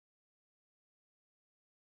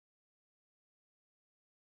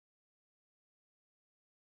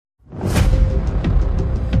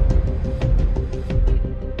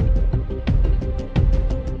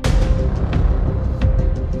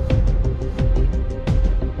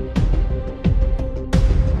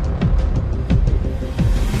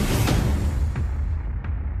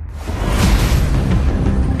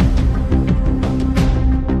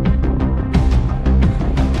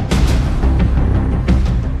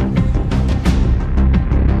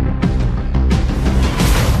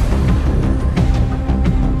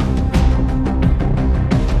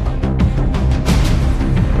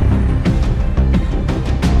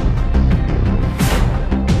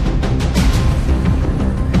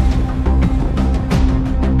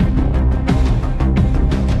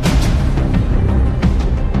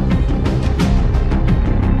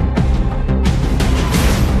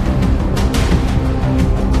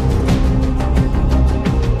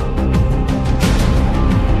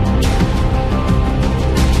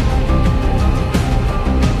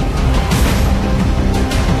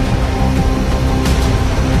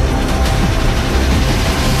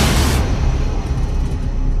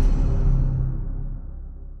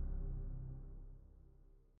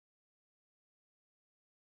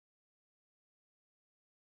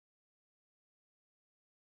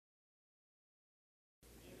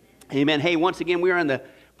Amen. Hey, once again, we are in the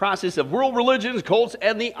process of world religions, cults,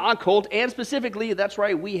 and the occult, and specifically, that's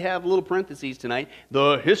right, we have little parentheses tonight,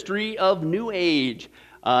 the history of New Age.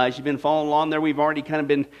 As you've been following along there, we've already kind of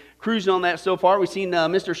been cruising on that so far. We've seen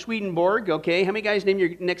Mr. Swedenborg, okay. How many guys named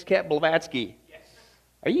your next cat Blavatsky? Yes.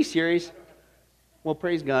 Are you serious? Well,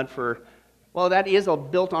 praise God for, well, that is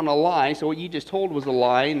built on a lie, so what you just told was a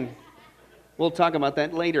lie, and we'll talk about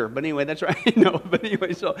that later. But anyway, that's right. No, but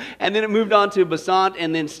anyway, so, and then it moved on to Besant,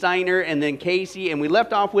 and then Steiner, and then Casey, and we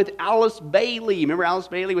left off with Alice Bailey. Remember Alice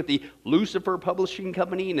Bailey with the Lucifer Publishing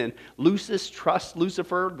Company, and then Lucis Trust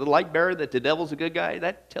Lucifer, the light bearer, that the devil's a good guy?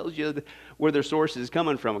 That tells you where their source is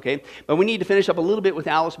coming from, okay? But we need to finish up a little bit with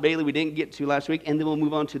Alice Bailey we didn't get to last week, and then we'll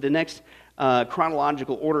move on to the next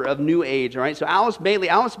chronological order of New Age, all right? So Alice Bailey,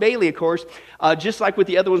 of course, just like with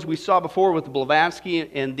the other ones we saw before with Blavatsky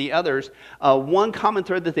and the others, one common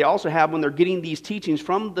thread that they also have when they're getting these teachings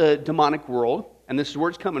from the demonic world, and this is where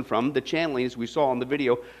it's coming from, the channeling, as we saw in the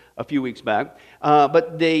video a few weeks back,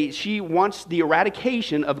 but she wants the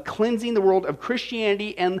eradication of cleansing the world of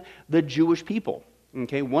Christianity and the Jewish people,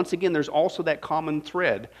 okay? Once again, there's also that common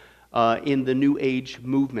thread in the New Age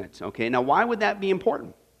movement, okay? Now, why would that be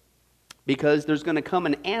important? Because there's going to come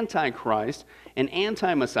an antichrist, an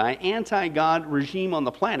anti-Messiah, anti-God regime on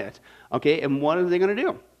the planet, okay? And what are they going to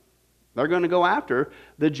do? They're going to go after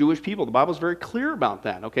the Jewish people. The Bible's very clear about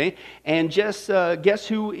that, okay? And just guess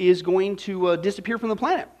who is going to disappear from the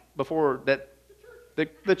planet before that?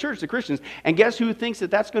 The church, the Christians. And guess who thinks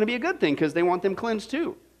that that's going to be a good thing because they want them cleansed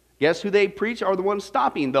too? Guess who they preach are the ones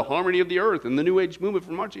stopping the harmony of the earth and the New Age movement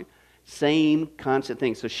from marching? Same constant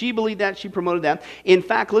thing. So she believed that. She promoted that. In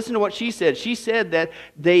fact, listen to what she said. She said that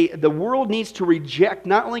the world needs to reject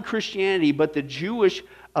not only Christianity, but the Jewish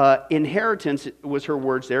inheritance, was her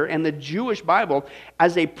words there, and the Jewish Bible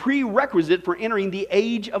as a prerequisite for entering the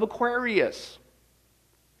age of Aquarius.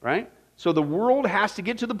 Right? So the world has to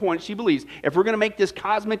get to the point, she believes, if we're going to make this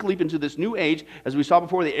cosmic leap into this new age, as we saw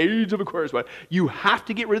before, the age of Aquarius, you have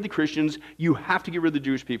to get rid of the Christians. You have to get rid of the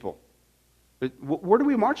Jewish people. What are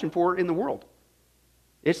we marching for in the world?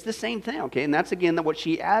 It's the same thing, okay? And that's, again, what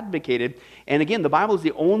she advocated. And again, the Bible is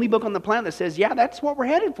the only book on the planet that says, yeah, that's what we're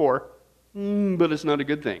headed for, but it's not a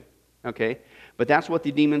good thing, okay? But that's what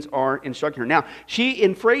the demons are instructing her. Now,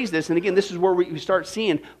 she phrased this, and again, this is where we start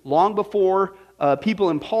seeing, long before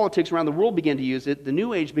people in politics around the world began to use it, the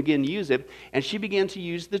New Age began to use it, and she began to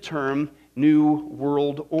use the term New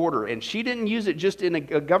World Order. And she didn't use it just in a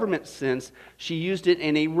government sense, she used it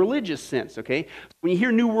in a religious sense, okay? When you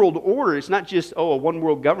hear New World Order, it's not just, a one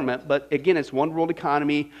world government, but again, it's one world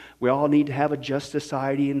economy. We all need to have a just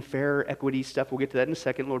society and fair equity stuff. We'll get to that in a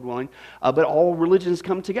second, Lord willing. But all religions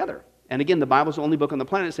come together. And again, the Bible's the only book on the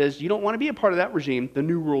planet that says you don't want to be a part of that regime, the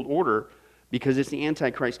New World Order, because it's the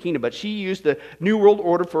Antichrist kingdom. But she used the New World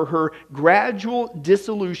Order for her gradual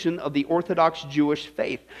dissolution of the Orthodox Jewish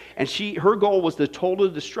faith. And her goal was the total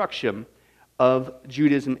destruction of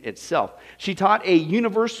Judaism itself. She taught a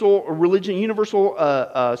universal religion,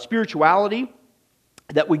 universal spirituality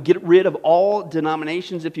that would get rid of all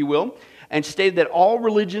denominations, if you will, and stated that all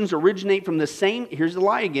religions originate from the same, here's the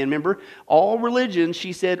lie again, remember, all religions,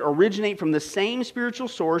 she said, originate from the same spiritual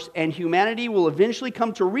source, and humanity will eventually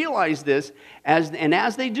come to realize this, and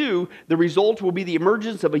as they do, the result will be the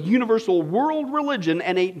emergence of a universal world religion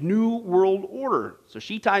and a new world order. So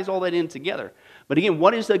she ties all that in together. But again,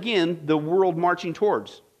 what is, again, the world marching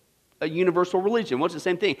towards? A universal religion. What's the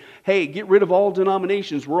same thing? Hey, get rid of all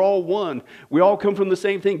denominations. We're all one. We all come from the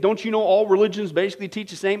same thing. Don't you know all religions basically teach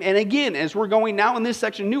the same? And again, as we're going now in this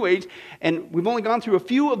section, New Age, and we've only gone through a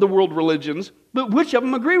few of the world religions, but which of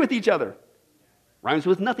them agree with each other? Rhymes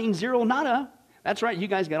with nothing, zero, nada. That's right, you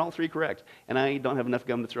guys got all three correct. And I don't have enough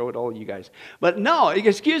gum to throw at all you guys. But no,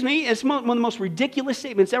 excuse me, it's one of the most ridiculous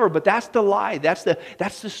statements ever, but that's the lie. That's the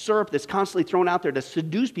syrup that's constantly thrown out there to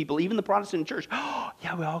seduce people, even the Protestant church. Oh,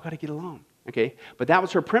 yeah, we all got to get along. Okay, but that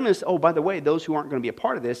was her premise. Oh, by the way, those who aren't going to be a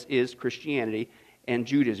part of this is Christianity and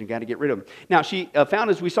Judaism. You've got to get rid of them. Now, she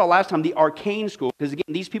found, as we saw last time, the arcane school, because again,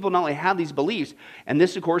 these people not only have these beliefs, and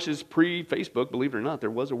this, of course, is pre-Facebook, believe it or not.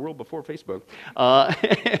 There was a world before Facebook,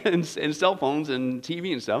 and cell phones and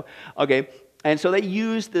TV and stuff. Okay, and so they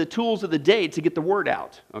used the tools of the day to get the word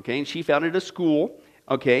out. Okay, and she founded a school.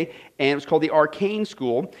 Okay, and it was called the Arcane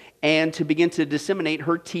School, and to begin to disseminate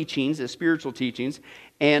her teachings, the spiritual teachings,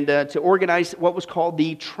 and to organize what was called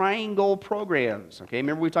the triangle programs. Okay,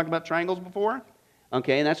 remember we talked about triangles before?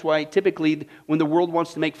 Okay, and that's why typically when the world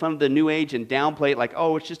wants to make fun of the New Age and downplay it like,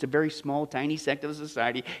 oh, it's just a very small, tiny sect of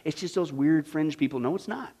society. It's just those weird fringe people. No, it's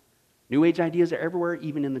not. New Age ideas are everywhere,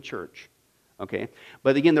 even in the church. Okay,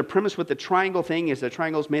 but again, the premise with the triangle thing is the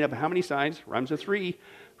triangle is made up of how many sides? Rhymes with three.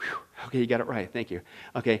 Okay, you got it right. Thank you.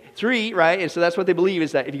 Okay, 3, right? And so that's what they believe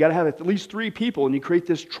is that if you got to have at least 3 people and you create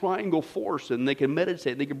this triangle force and they can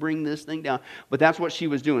meditate, they can bring this thing down. But that's what she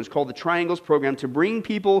was doing. It's called the Triangles Program to bring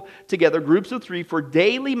people together, groups of 3, for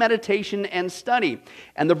daily meditation and study.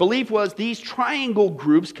 And the belief was these triangle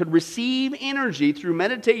groups could receive energy through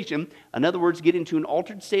meditation. In other words, get into an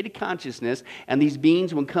altered state of consciousness, and these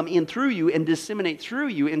beings would come in through you and disseminate through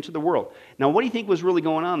you into the world. Now, what do you think was really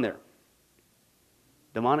going on there?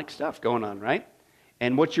 Demonic stuff going on, right?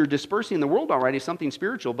 And what you're dispersing in the world, all right, is something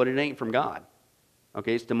spiritual, but it ain't from God.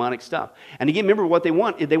 Okay, it's demonic stuff. And again, remember what they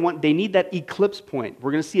want. They need that eclipse point.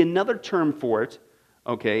 We're going to see another term for it,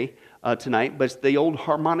 okay, tonight, but it's the old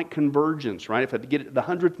harmonic convergence, right? If I get the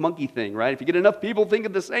 100th monkey thing, right? If you get enough people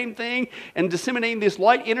thinking the same thing and disseminating this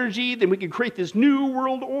light energy, then we can create this new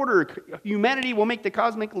world order. Humanity will make the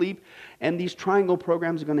cosmic leap, and these triangle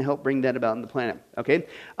programs are going to help bring that about on the planet, okay?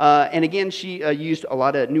 And again, she used a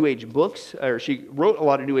lot of New Age books, or she wrote a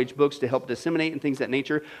lot of New Age books to help disseminate and things of that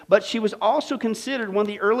nature, but she was also considered one of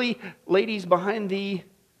the early ladies behind the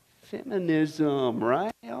feminism,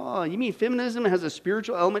 right? Oh, you mean feminism has a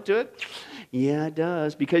spiritual element to it? Yeah, it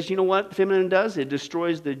does. Because you know what feminism does? It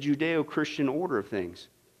destroys the Judeo-Christian order of things.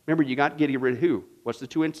 Remember, you got to get rid of who? What's the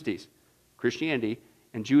 2 entities? Christianity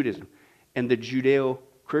and Judaism. And the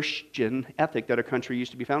Judeo-Christian ethic that our country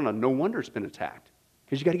used to be founded on. No wonder it's been attacked.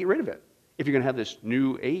 Because you got to get rid of it if you're going to have this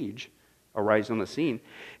new age arise on the scene.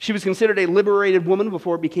 She was considered a liberated woman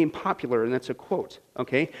before it became popular, and that's a quote,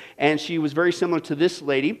 okay? And she was very similar to this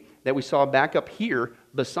lady that we saw back up here,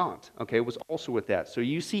 Besant, okay, was also with that. So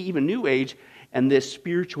you see even New Age and this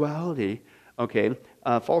spirituality, okay,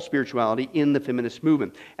 false spirituality in the feminist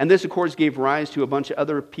movement. And this, of course, gave rise to a bunch of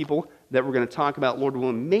other people that we're going to talk about, Lord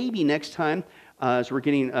willing, maybe next time, as we're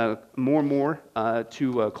getting more and more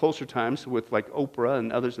to closer times with like Oprah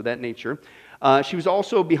and others of that nature. She was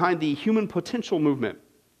also behind the human potential movement,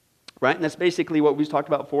 right? And that's basically what we've talked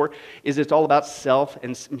about before, is it's all about self,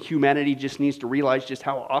 and humanity just needs to realize just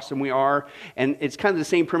how awesome we are. And it's kind of the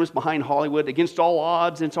same premise behind Hollywood, against all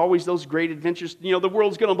odds. It's always those great adventures. You know, the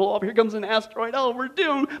world's going to blow up. Here comes an asteroid. Oh, we're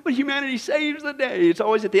doomed. But humanity saves the day. It's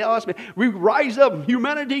always at the last minute. We rise up.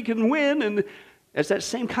 Humanity can win. And it's that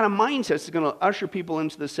same kind of mindset that's going to usher people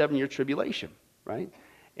into the 7-year tribulation, right?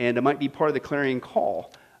 And it might be part of the clarion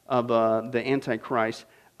call of the Antichrist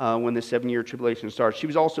when the 7-year tribulation starts. She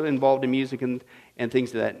was also involved in music and things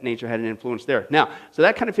of that nature, had an influence there. Now, so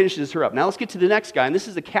that kind of finishes her up. Now let's get to the next guy, and this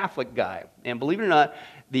is a Catholic guy. And believe it or not,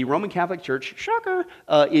 the Roman Catholic Church, shocker,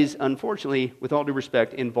 is unfortunately, with all due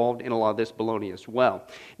respect, involved in a lot of this baloney as well.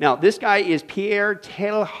 Now, this guy is Pierre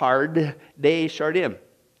Teilhard de Chardin.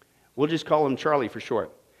 We'll just call him Charlie for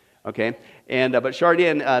short. Okay, and but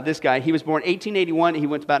Chardin, this guy, he was born 1881. He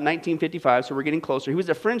went to about 1955, so we're getting closer. He was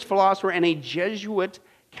a French philosopher and a Jesuit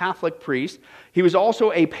Catholic priest. He was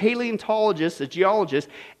also a paleontologist, a geologist,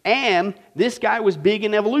 and this guy was big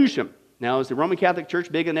in evolution. Now, is the Roman Catholic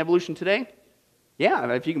Church big in evolution today?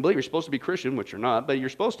 Yeah, if you can believe, you're supposed to be Christian, which you're not, but you're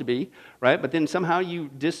supposed to be, right? But then somehow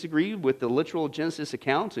you disagree with the literal Genesis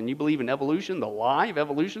accounts and you believe in evolution, the lie of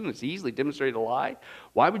evolution. It's easily demonstrated a lie.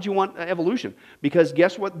 Why would you want evolution? Because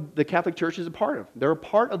guess what the Catholic Church is a part of? They're a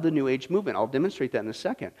part of the New Age movement. I'll demonstrate that in a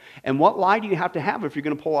second. And what lie do you have to have if you're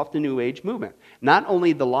going to pull off the New Age movement? Not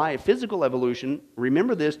only the lie of physical evolution,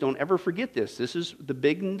 remember this, don't ever forget this. This is the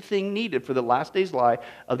big thing needed for the last days lie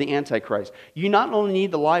of the Antichrist. You not only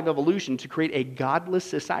need the lie of evolution to create a godless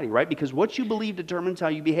society, right? Because what you believe determines how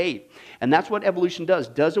you behave. And that's what evolution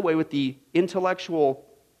does away with the intellectual,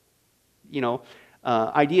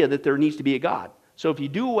 idea that there needs to be a God. So if you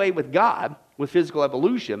do away with God, with physical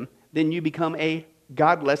evolution, then you become a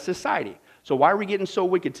godless society. So why are we getting so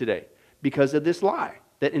wicked today? Because of this lie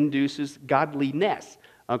that induces godliness,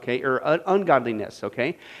 okay, or ungodliness,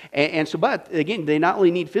 okay? And so, but again, they not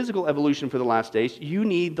only need physical evolution for the last days, you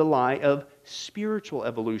need the lie of spiritual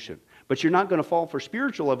evolution. But you're not going to fall for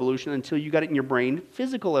spiritual evolution until you got it in your brain,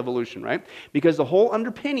 physical evolution, right? Because the whole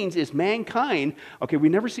underpinnings is mankind. Okay, we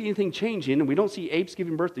never see anything changing, and we don't see apes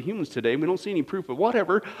giving birth to humans today. We don't see any proof of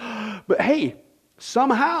whatever. But hey,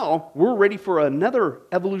 somehow we're ready for another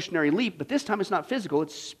evolutionary leap, but this time it's not physical,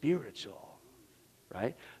 it's spiritual,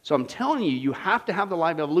 right? So I'm telling you, you have to have the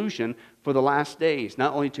life evolution for the last days,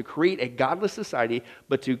 not only to create a godless society,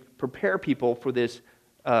 but to prepare people for this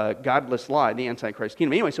godless lie, the Antichrist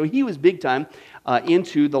kingdom. Anyway, so he was big time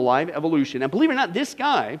into the live evolution. And believe it or not, this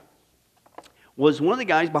guy was one of the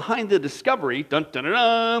guys behind the discovery, dun, dun, dun,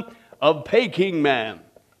 dun, of Peking Man.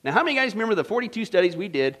 Now, how many guys remember the 42 studies we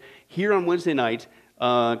did here on Wednesday night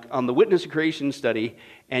on the Witness of Creation study,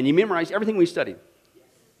 and you memorized everything we studied?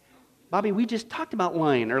 Bobby, we just talked about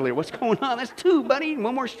lying earlier. What's going on? That's 2, buddy.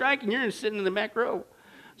 One more strike and you're sitting in the back row.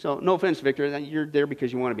 So no offense, Victor. You're there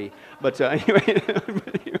because you want to be. But anyway,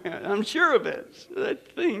 I'm sure of it, I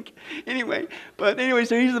think. Anyway,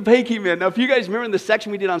 so he's the Peking man. Now, if you guys remember in the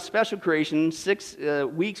section we did on special creation, 6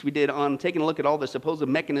 weeks we did on taking a look at all the supposed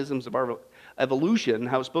mechanisms of our evolution,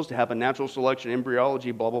 how it's supposed to happen, natural selection,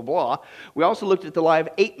 embryology, blah, blah, blah. We also looked at the live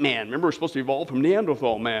ape man. Remember, we're supposed to evolve from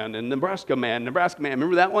Neanderthal man and Nebraska man.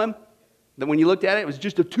 Remember that one? That when you looked at it, it was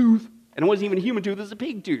just a tooth. And it wasn't even a human tooth, it was a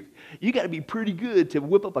pig tooth. You got to be pretty good to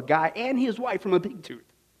whip up a guy and his wife from a pig tooth.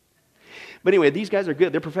 But anyway, these guys are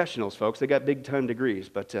good. They're professionals, folks. They got big-time degrees.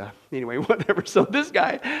 But anyway, whatever. So this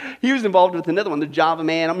guy, he was involved with another one, the Java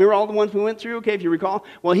man. Remember all the ones we went through, okay, if you recall?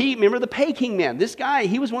 Well, remember the Peking man. This guy,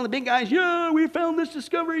 he was one of the big guys. Yeah, we found this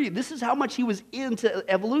discovery. This is how much he was into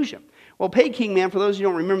evolution. Well, Peking man, for those who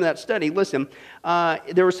don't remember that study, listen,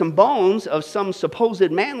 there were some bones of some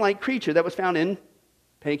supposed man-like creature that was found in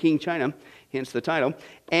Peking, China, hence the title.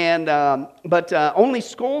 And but only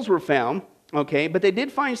skulls were found, okay? But they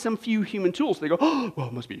did find some few human tools. They go, oh, well,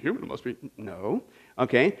 it must be human. It must be. No,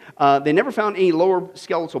 okay? They never found any lower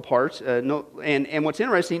skeletal parts. No, and what's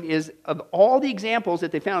interesting is of all the examples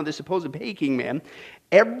that they found of this supposed Peking man,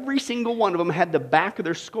 every single one of them had the back of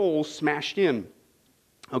their skulls smashed in.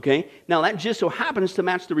 Okay? Now, that just so happens to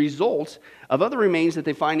match the results of other remains that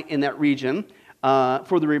they find in that region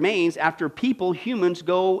for the remains after humans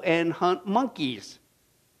go and hunt monkeys.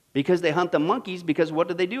 Because they hunt the monkeys, because what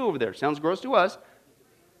do they do over there? Sounds gross to us.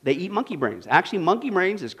 They eat monkey brains. Actually, monkey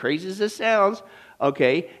brains, as crazy as this sounds,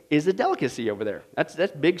 okay, is a delicacy over there. That's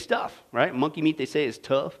big stuff, right? Monkey meat, they say, is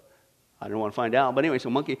tough. I don't want to find out. But anyway, so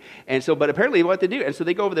monkey. And so, but apparently what they do, and so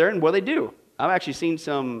they go over there, and what do they do? I've actually seen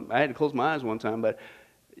some, I had to close my eyes one time, but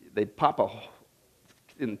they pop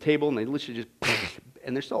in the table, and they literally just,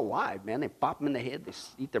 and they're still alive, man. They pop them in the head. They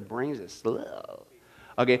eat their brains. It's slow.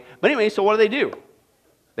 Okay, but anyway, so what do?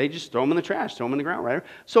 They just throw them in the trash, throw them in the ground, right?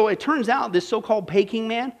 So it turns out this so-called Peking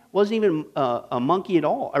man wasn't even a monkey at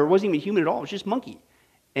all, or wasn't even human at all. It was just monkey.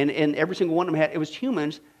 And every single one of them it was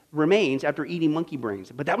humans' remains after eating monkey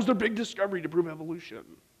brains. But that was their big discovery to prove evolution,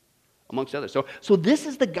 amongst others. So this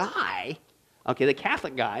is the guy, okay, the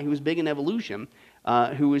Catholic guy who was big in evolution,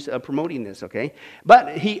 who was promoting this, okay?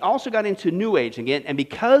 But he also got into New Age again, and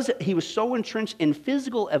because he was so entrenched in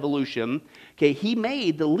physical evolution, okay, he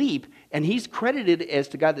made the leap, and he's credited as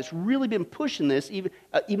the guy that's really been pushing this, even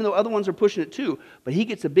though other ones are pushing it too, but he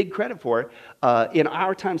gets a big credit for it in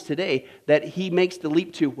our times today, that he makes the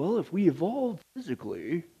leap to, well, if we evolve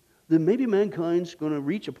physically, then maybe mankind's going to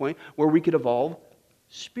reach a point where we could evolve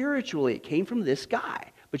spiritually. It came from this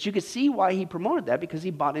guy. But you could see why he promoted that, because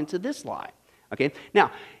he bought into this lie. Okay,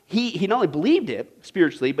 now, he not only believed it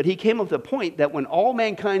spiritually, but he came up with the point that when all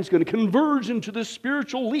mankind's going to converge into this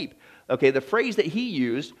spiritual leap, okay, the phrase that he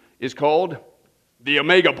used is called the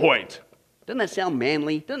omega point. Doesn't that sound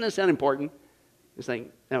manly? Doesn't that sound important? It's like,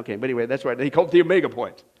 okay, but anyway, that's right. He called it the omega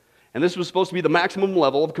point. And this was supposed to be the maximum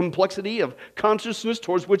level of complexity of consciousness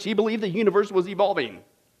towards which he believed the universe was evolving.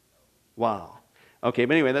 Wow. Okay,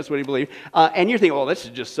 but anyway, that's what he believed. And you're thinking, oh, this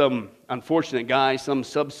is just some unfortunate guy, some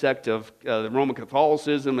subsect of the Roman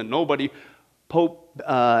Catholicism, and nobody. Pope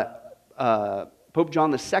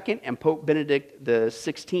John II and Pope Benedict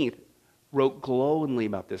XVI wrote glowingly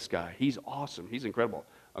about this guy. He's awesome. He's incredible.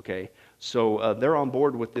 Okay, so they're on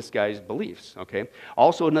board with this guy's beliefs. Okay.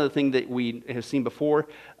 Also, another thing that we have seen before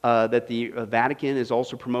that the Vatican is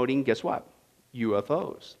also promoting. Guess what?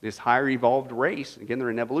 UFOs, this higher evolved race. Again, they're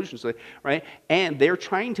in evolution, so, right? And they're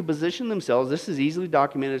trying to position themselves. This is easily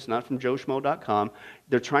documented. It's not from joeschmo.com.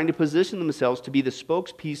 They're trying to position themselves to be the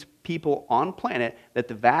spokespeople on planet that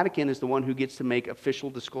the Vatican is the one who gets to make official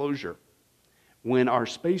disclosure when our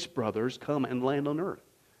space brothers come and land on Earth.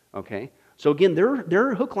 Okay? So again,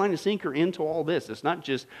 they're hook, line, and sinker into all this. It's not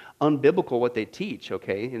just unbiblical what they teach,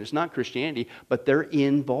 okay? And it's not Christianity, but they're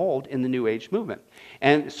involved in the New Age movement.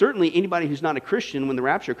 And certainly anybody who's not a Christian, when the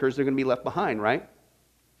rapture occurs, they're going to be left behind, right?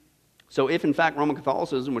 So if, in fact, Roman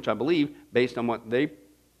Catholicism, which I believe, based on what they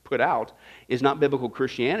put out, is not biblical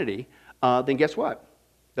Christianity, then guess what?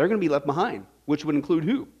 They're going to be left behind, which would include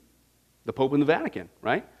who? The Pope and the Vatican,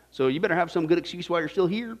 right? So you better have some good excuse why you're still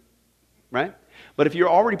here. Right? But if you're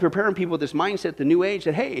already preparing people with this mindset, the New Age,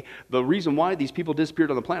 that, hey, the reason why these people disappeared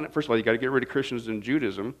on the planet, first of all, you got to get rid of Christians and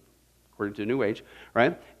Judaism, according to the New Age,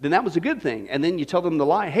 right? Then that was a good thing. And then you tell them the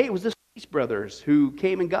lie, hey, it was the Space Brothers who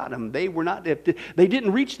came and got them. They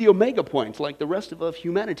didn't reach the omega point like the rest of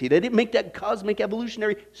humanity. They didn't make that cosmic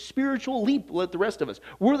evolutionary spiritual leap like the rest of us.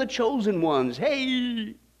 We're the chosen ones.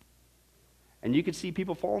 Hey! And you can see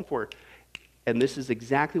people falling for it. And this is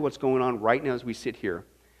exactly what's going on right now as we sit here.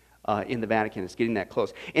 in the Vatican. It's getting that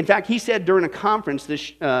close. In fact, he said during a conference,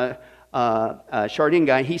 this Chardin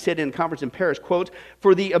guy, he said in a conference in Paris, quote,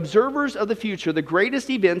 "For the observers of the future, the greatest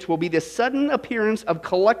event will be the sudden appearance of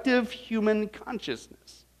collective human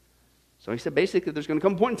consciousness." So he said basically there's going to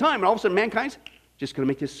come a point in time, and all of a sudden mankind's just going to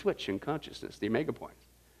make this switch in consciousness, the omega point.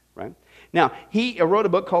 Right? Now, he wrote a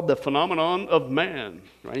book called The Phenomenon of Man.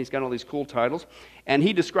 Right? He's got all these cool titles. And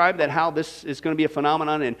he described that how this is going to be a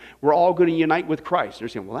phenomenon and we're all going to unite with Christ. They're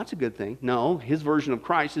saying, well, that's a good thing. No, his version of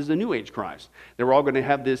Christ is the New Age Christ. They were all going to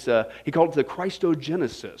have this, he called it the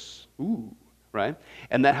Christogenesis. Ooh, right?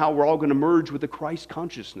 And that how we're all going to merge with the Christ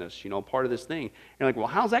consciousness, part of this thing. And you're like, well,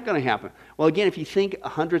 how's that going to happen? Well, again, if you think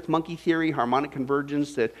 100th monkey theory, harmonic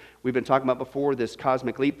convergence that we've been talking about before, this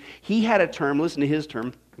cosmic leap, he had a term, listen to his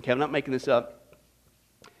term. Okay, I'm not making this up.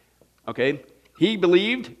 Okay, he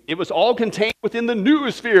believed it was all contained within the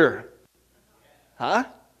noosphere. Huh?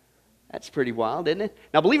 That's pretty wild, isn't it?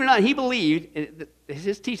 Now, believe it or not, he believed,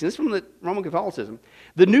 his teaching, this is from the Roman Catholicism,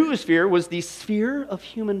 the noosphere was the sphere of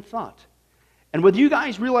human thought. And whether you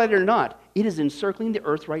guys realize it or not, it is encircling the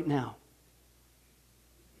earth right now.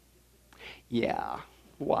 Yeah,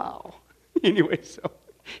 wow. Anyway, so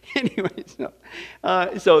the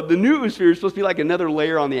noosphere is supposed to be like another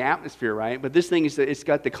layer on the atmosphere, right? But this thing it's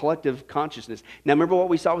got the collective consciousness. Now, remember what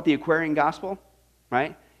we saw with the Aquarian gospel,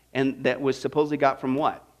 right? And that was supposedly got from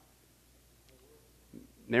what?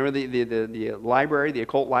 Remember the library, the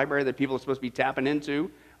occult library that people are supposed to be tapping into,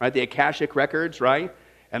 right? The Akashic records, right?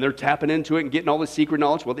 And they're tapping into it and getting all the secret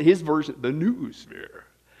knowledge. Well, his version, the noosphere,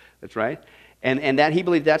 that's right. And that he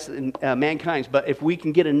believed that's mankind's. But if we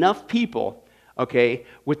can get enough people, okay,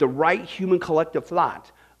 with the right human collective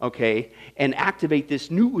thought, okay, and activate this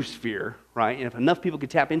noosphere, right, and if enough people can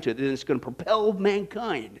tap into it, then it's going to propel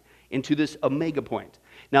mankind into this omega point.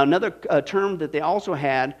 Now, another term that they also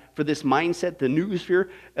had for this mindset, the noosphere,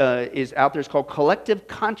 is out there. It's called collective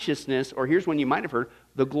consciousness, or here's one you might have heard,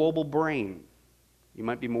 the global brain. You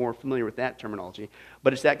might be more familiar with that terminology.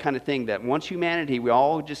 But it's that kind of thing that once humanity, we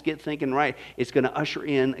all just get thinking right, it's going to usher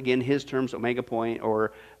in, again, his terms, omega point,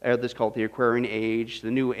 or this called the Aquarian age, the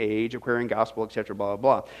New Age, Aquarian gospel, etc., blah,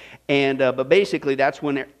 blah, blah. And, but basically, that's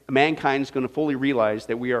when mankind is going to fully realize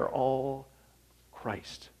that we are all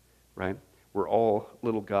Christ, right? We're all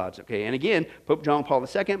little gods, okay? And again, Pope John Paul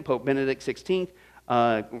II, Pope Benedict XVI,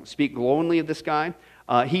 speak glowingly of this guy.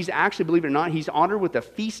 He's actually, believe it or not, he's honored with a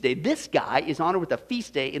feast day. This guy is honored with a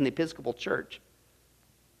feast day in the Episcopal Church.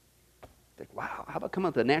 Like, wow, how about coming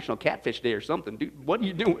up to the National Catfish Day or something? Dude, what are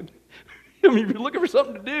you doing? I mean, if you're looking for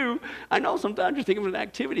something to do, I know sometimes you're thinking of an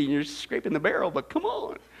activity and you're scraping the barrel, but come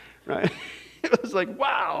on, right? It was like,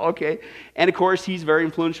 wow, okay. And of course, he's very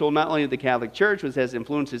influential not only in the Catholic Church, which has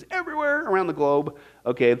influences everywhere around the globe,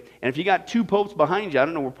 okay. And if you got two popes behind you, I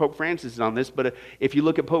don't know where Pope Francis is on this, but if you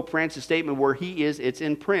look at Pope Francis' statement where he is, it's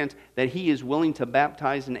in print that he is willing to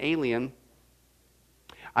baptize an alien.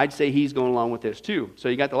 I'd say he's going along with this too. So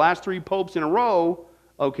you got the last three popes in a row,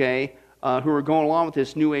 okay, who are going along with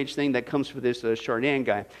this New Age thing that comes for this Chardin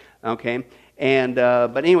guy, okay. And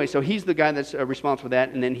but anyway, so he's the guy that's responsible for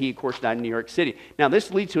that, and then he, of course, died in New York City. Now,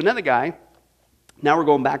 this leads to another guy. Now we're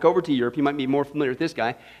going back over to Europe. You might be more familiar with this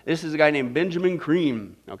guy. This is a guy named Benjamin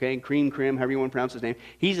Creme, okay? Creme, however you want to pronounce his name.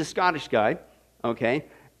 He's a Scottish guy, okay?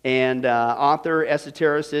 And author,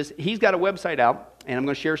 esotericist. He's got a website out, and I'm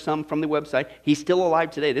going to share some from the website. He's still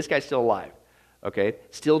alive today. This guy's still alive, okay?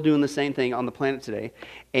 Still doing the same thing on the planet today.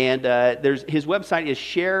 And his website is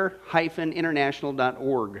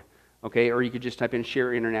share-international.org. Okay, or you could just type in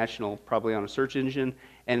Share International probably on a search engine,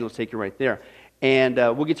 and it'll take you right there. And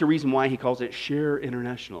we'll get to the reason why he calls it Share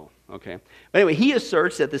International. Okay, but anyway, he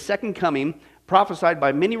asserts that the second coming, prophesied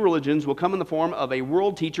by many religions, will come in the form of a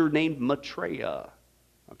world teacher named Maitreya.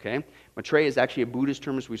 Okay, Maitreya is actually a Buddhist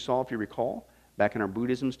term, as we saw, if you recall, back in our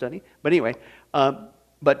Buddhism study. But anyway,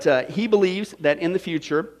 he believes that in the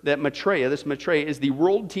future, that Maitreya, this Maitreya, is the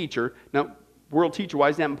world teacher. Now, world teacher, why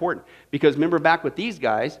is that important? Because remember back with these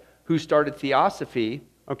guys who started theosophy,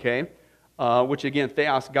 okay, which again,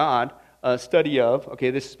 theos, God, study of,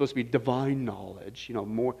 okay, this is supposed to be divine knowledge,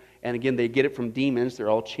 more, and again, they get it from demons, they're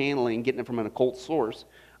all channeling, getting it from an occult source,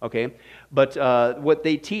 okay, but what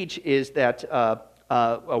they teach is that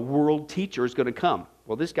a world teacher is going to come.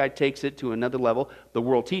 Well, this guy takes it to another level, the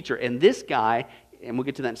world teacher, and this guy, and we'll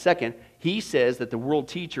get to that in a second, he says that the world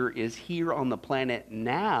teacher is here on the planet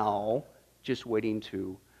now, just waiting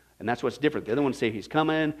to. And that's what's different. The other ones say he's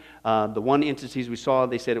coming. The one entities we saw,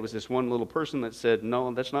 they said it was this one little person that said,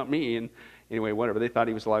 no, that's not me. And anyway, whatever. They thought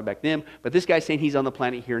he was alive back then. But this guy's saying he's on the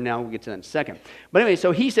planet here now. We'll get to that in a second. But anyway,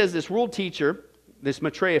 so he says this world teacher, this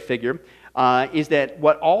Maitreya figure, is that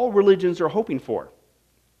what all religions are hoping for.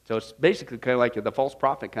 So it's basically kind of like the false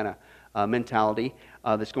prophet kind of mentality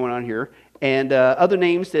that's going on here. And other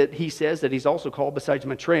names that he says that he's also called besides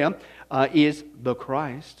Maitreya is the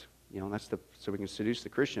Christ. That's so we can seduce the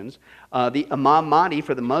Christians. The Imam Mahdi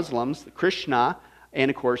for the Muslims, the Krishna, and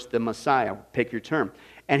of course the Messiah. Pick your term.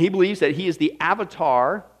 And he believes that he is the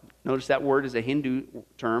avatar. Notice that word is a Hindu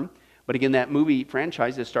term. But again, that movie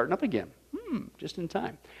franchise is starting up again. Just in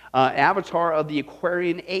time. Avatar of the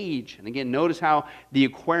Aquarian age. And again, notice how the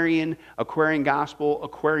Aquarian gospel,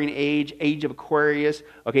 Aquarian age of Aquarius,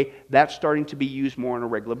 okay, that's starting to be used more on a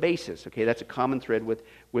regular basis. Okay, that's a common thread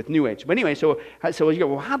with New Age. But anyway, so you go,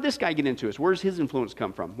 well, how'd this guy get into this? Where's his influence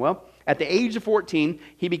come from? Well, at the age of 14,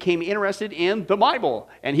 he became interested in the Bible.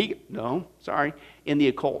 And in the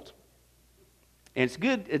occult. And it's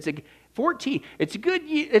good, 14. It's a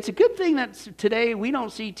good thing that today we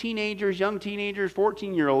don't see young teenagers,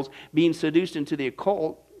 14-year-olds being seduced into the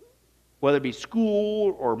occult, whether it be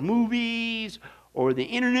school or movies or the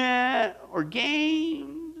internet or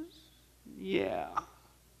games. Yeah.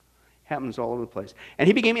 Happens all over the place. And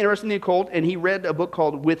he became interested in the occult, and he read a book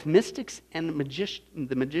called With Mystics and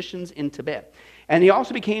the Magicians in Tibet. And he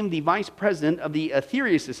also became the vice president of the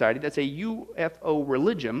Aetherius Society. That's a UFO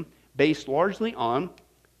religion based largely on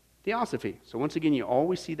Theosophy. So once again, you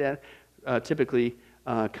always see that typically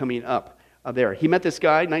coming up there. He met this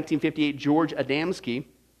guy, 1958, George Adamski.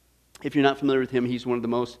 If you're not familiar with him, he's one of the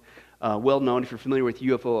most well-known. If you're familiar with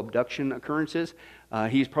UFO abduction occurrences,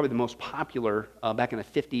 he's probably the most popular back in the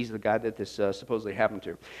 50s, the guy that this supposedly happened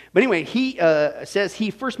to. But anyway, he says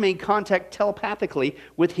he first made contact telepathically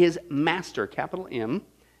with his master, capital M,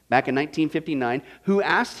 back in 1959, who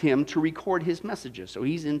asked him to record his messages. So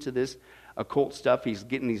he's into this occult stuff. He's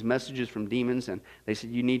getting these messages from demons, and they said,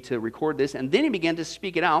 you need to record this. And then he began to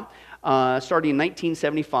speak it out, starting in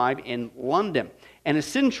 1975 in London. And a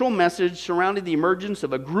central message surrounded the emergence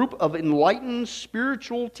of a group of enlightened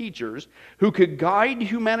spiritual teachers who could guide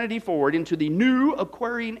humanity forward into the new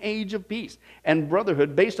Aquarian age of peace and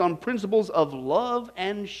brotherhood based on principles of love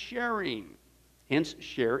and sharing. Hence,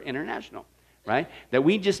 Share International. Right? That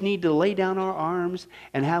we just need to lay down our arms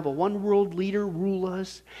and have a one world leader rule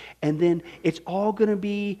us, and then it's all going to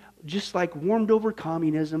be just like warmed over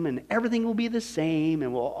communism, and everything will be the same,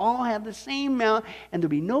 and we'll all have the same amount, and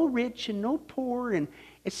there'll be no rich and no poor. And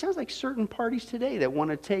it sounds like certain parties today that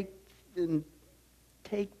want to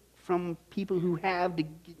take from people who have to.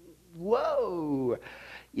 Whoa!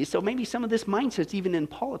 So maybe some of this mindset's even in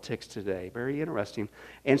politics today. Very interesting.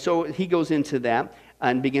 And so he goes into that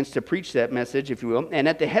and begins to preach that message, if you will. And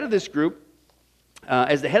at the head of this group,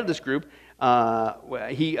 as the head of this group,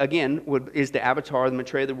 he again is the avatar, the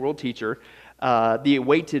Maitreya, the world teacher, the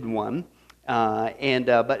awaited one.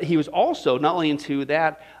 But he was also not only into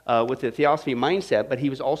that with the theosophy mindset, but he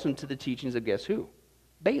was also into the teachings of guess who?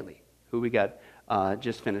 Bailey, who we got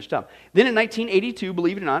just finished up. Then in 1982,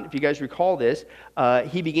 believe it or not, if you guys recall this,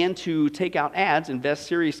 he began to take out ads, invest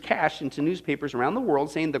serious cash into newspapers around the world,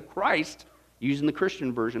 saying the Christ, using the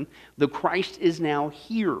Christian version, the Christ is now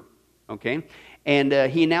here. Okay? And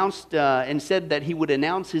he announced and said that he would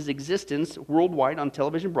announce his existence worldwide on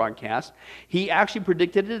television broadcasts. He actually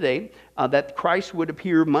predicted today that Christ would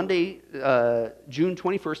appear Monday, June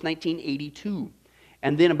 21st, 1982.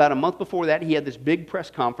 And then about a month before that, he had this big press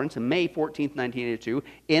conference on May 14th, 1982,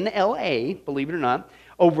 in L.A., believe it or not.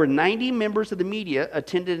 Over 90 members of the media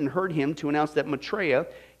attended and heard him to announce that Maitreya,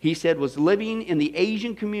 he said, was living in the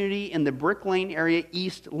Asian community in the Brick Lane area,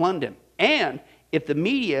 East London. And if the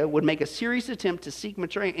media would make a serious attempt to seek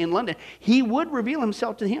Maitreya in London, he would reveal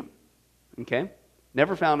himself to him. Okay?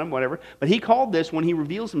 Never found him, whatever. But he called this, when he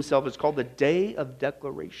reveals himself, it's called the Day of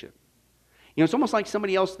Declaration. It's almost like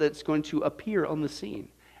somebody else that's going to appear on the scene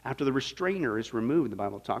after the restrainer is removed, the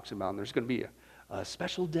Bible talks about. And there's going to be a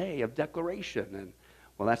special day of declaration. And,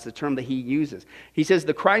 well, that's the term that he uses. He says,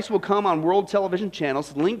 the Christ will come on world television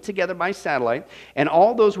channels linked together by satellite, and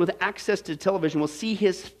all those with access to television will see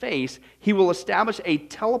his face. He will establish a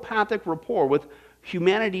telepathic rapport with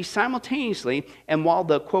humanity simultaneously, and while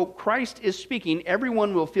the, quote, Christ is speaking,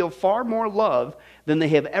 everyone will feel far more love than they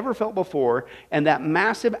have ever felt before, and that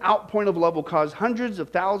massive outpouring of love will cause hundreds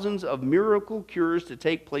of thousands of miracle cures to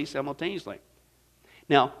take place simultaneously.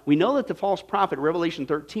 Now, we know that the false prophet, Revelation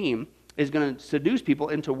 13, is going to seduce people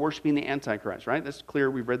into worshiping the Antichrist, right? That's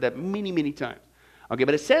clear. We've read that many, many times. Okay,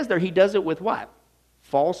 but it says there he does it with what?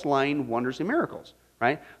 False, lying wonders and miracles.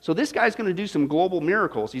 Right? So this guy's going to do some global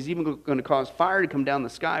miracles. He's even going to cause fire to come down the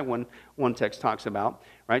sky, one text talks about,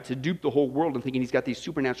 right? To dupe the whole world and thinking he's got these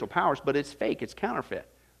supernatural powers, but it's fake, it's counterfeit,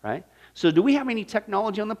 right? So do we have any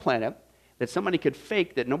technology on the planet that somebody could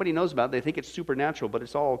fake that nobody knows about. They think it's supernatural, but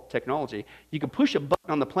it's all technology. You could push a button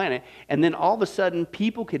on the planet, and then all of a sudden,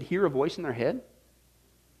 people could hear a voice in their head.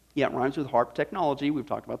 Yeah, it rhymes with HARP technology. We've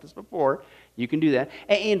talked about this before. You can do that.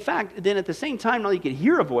 In fact, then at the same time, now you could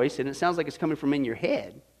hear a voice, and it sounds like it's coming from in your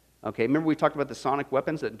head. Okay, remember we talked about the sonic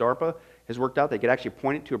weapons that DARPA has worked out? They could actually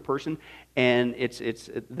point it to a person, and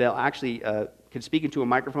they'll actually can speak into a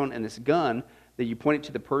microphone, and this gun that you point it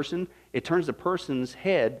to the person, it turns the person's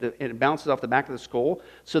head, and it bounces off the back of the skull,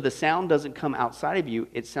 so the sound doesn't come outside of you.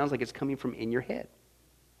 It sounds like it's coming from in your head.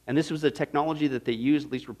 And this was a technology that they used,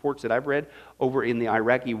 at least reports that I've read, over in the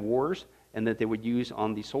Iraqi wars, and that they would use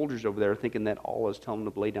on the soldiers over there, thinking that Allah is telling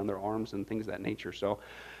them to lay down their arms and things of that nature. So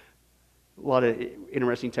a lot of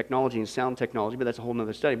interesting technology and sound technology, but that's a whole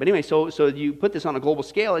other study. But anyway, so you put this on a global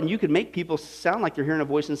scale, and you can make people sound like they're hearing a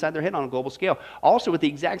voice inside their head on a global scale. Also, with the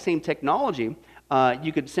exact same technology,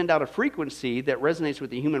 you could send out a frequency that resonates with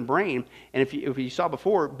the human brain. And if you saw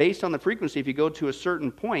before, based on the frequency, if you go to a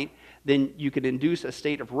certain point, then you could induce a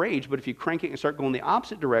state of rage. But if you crank it and start going the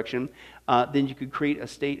opposite direction, then you could create a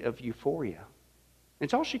state of euphoria.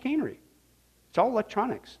 It's all chicanery. It's all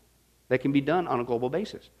electronics that can be done on a global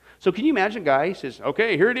basis. So can you imagine a guy, he says,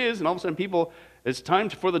 okay, here it is, and all of a sudden people, it's time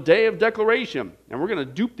for the day of declaration, and we're going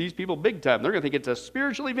to dupe these people big time. They're going to think it's a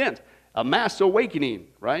spiritual event, a mass awakening,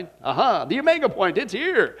 right? Aha, the omega point, it's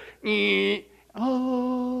here.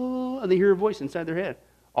 Oh, and they hear a voice inside their head.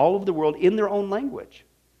 All over the world in their own language.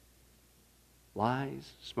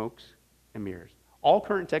 Lies, smokes, and mirrors. All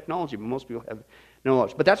current technology, but most people have no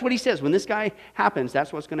knowledge. But that's what he says. When this guy happens,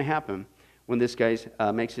 that's what's going to happen when this guy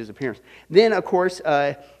makes his appearance. Then, of course,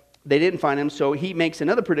 they didn't find him, so he makes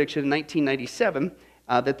another prediction in 1997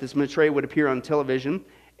 that this Maitreya would appear on television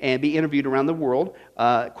and be interviewed around the world.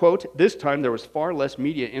 Quote, this time there was far less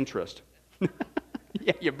media interest.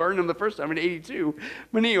 Yeah, you burned him the first time in 82.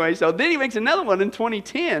 But anyway, so then he makes another one in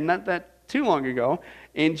 2010, not that too long ago,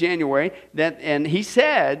 in January, and he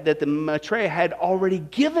said that the Maitreya had already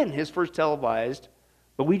given his first televised,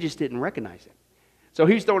 but we just didn't recognize it. So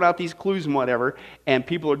he's throwing out these clues and whatever, and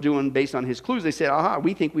people are doing, based on his clues, they said, aha,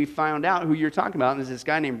 we think we found out who you're talking about. And there's this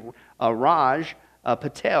guy named Raj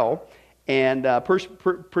Patel, and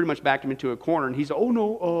pretty much backed him into a corner. And he said, oh,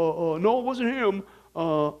 no, it wasn't him.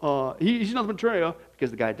 He's not the Maitreya, because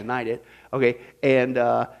the guy denied it. Okay, and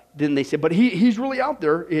then they said, but he's really out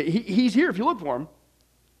there. He's here if you look for him.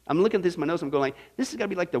 I'm looking at this in my notes, I'm going like, this is going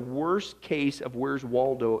to be like the worst case of Where's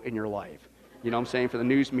Waldo in your life. You know what I'm saying, for the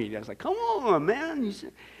news media. I was like, come on, man.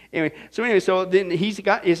 Anyway, so then he's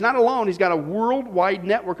not alone. He's got a worldwide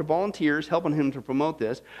network of volunteers helping him to promote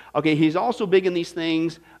this. Okay, he's also big in these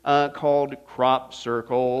things called crop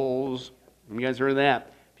circles. You guys heard of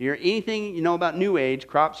that? If you hear anything you know about New Age,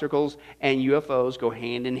 crop circles and UFOs go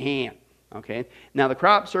hand in hand. Okay, now the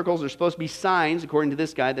crop circles are supposed to be signs, according to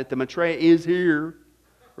this guy, that the Maitreya is here,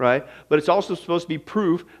 right? But it's also supposed to be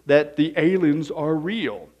proof that the aliens are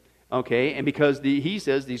real. Okay, and because he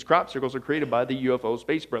says these crop circles are created by the UFO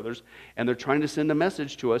Space Brothers, and they're trying to send a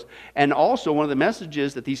message to us. And also, one of the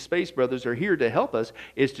messages that these Space Brothers are here to help us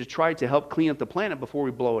is to try to help clean up the planet before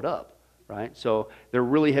we blow it up, right? So they're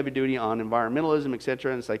really heavy duty on environmentalism,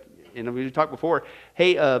 etc. And it's like, you know, we talked before,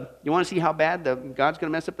 hey, you want to see how bad God's going to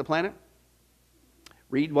mess up the planet?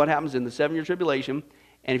 Read what happens in the 7-year tribulation.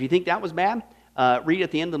 And if you think that was bad, read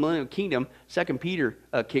at the end of the millennial kingdom, 2 Peter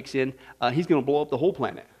kicks in. He's going to blow up the whole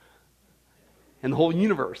planet and the whole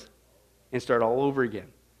universe and start all over again,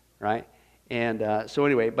 right? And so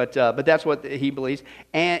anyway, but that's what he believes.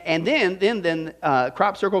 And then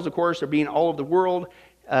crop circles, of course, are being all over the world,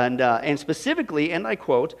 and specifically, and I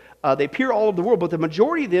quote, they appear all over the world, but the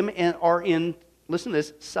majority of them are in, listen to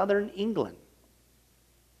this, southern England.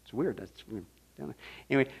 It's weird. That's weird.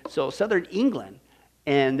 Anyway, so southern England,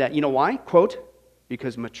 and you know why? Quote,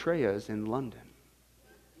 because Maitreya is in London.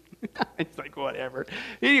 It's like, whatever.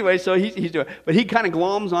 Anyway, so he's doing it. But he kind of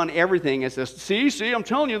gloms on everything and says, see, I'm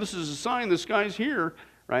telling you, this is a sign this guy's here,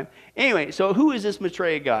 right? Anyway, so who is this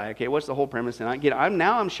Maitreya guy? Okay, what's the whole premise? And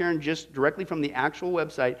I'm sharing just directly from the actual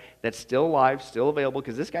website that's still alive, still available,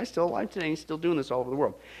 because this guy's still alive today. He's still doing this all over the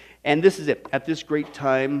world. And this is it. At this great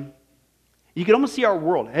time, you can almost see our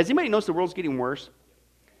world. Has anybody noticed the world's getting worse?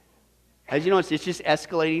 As you know, it's just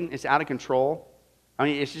escalating. It's out of control. I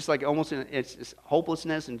mean, it's just like almost, it's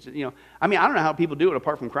hopelessness, and you know, I mean, I don't know how people do it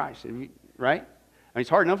apart from Christ, right? I mean, it's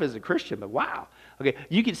hard enough as a Christian, but wow. Okay,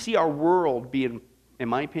 you can see our world being, in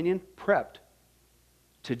my opinion, prepped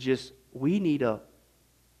to just, we need a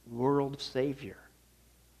world savior.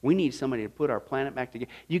 We need somebody to put our planet back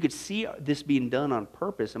together. You could see this being done on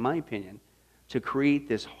purpose, in my opinion, to create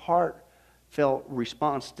this heartfelt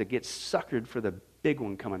response to get suckered for the big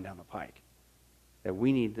one coming down the pike. that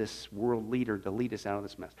we need this world leader to lead us out of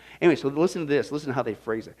this mess. Anyway, so listen to this. Listen to how they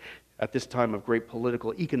phrase it. At this time of great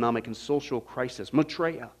political, economic, and social crisis,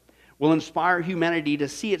 Maitreya will inspire humanity to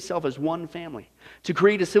see itself as one family, to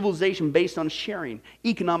create a civilization based on sharing,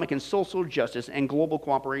 economic and social justice, and global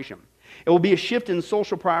cooperation. It will be a shift in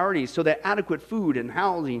social priorities so that adequate food and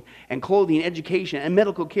housing and clothing, education, and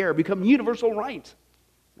medical care become universal rights.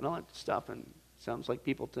 And all that stuff, and sounds like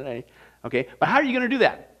people today. Okay, but how are you going to do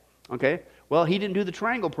that? Okay, well, he didn't do the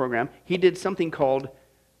triangle program. He did something called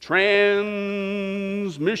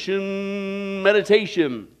transmission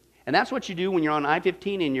meditation. And that's what you do when you're on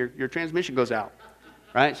I-15 and your transmission goes out,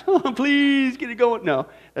 right? So, please get it going. No,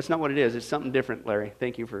 that's not what it is. It's something different, Larry.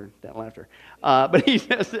 Thank you for that laughter. But he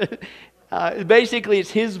says, basically,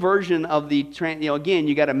 it's his version of the, again,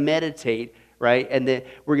 you got to meditate, right? And then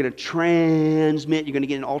we're going to transmit, you're going to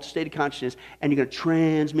get an altered state of consciousness, and you're going to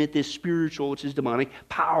transmit this spiritual, which is demonic,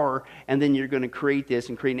 power, and then you're going to create this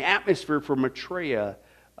and create an atmosphere for Maitreya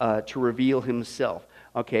to reveal himself,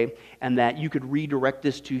 okay? And that you could redirect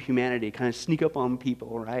this to humanity, kind of sneak up on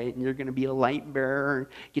people, right? And you're going to be a light bearer,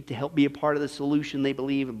 get to help be a part of the solution they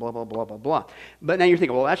believe, and blah, blah, blah, blah, blah. But now you're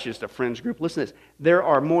thinking, well, that's just a fringe group. Listen to this. There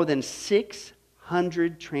are more than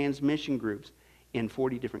 600 transmission groups in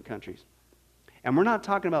 40 different countries. And we're not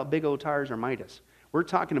talking about big old tires or Midas. We're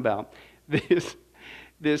talking about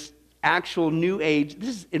this actual new age. This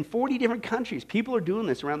is in 40 different countries. People are doing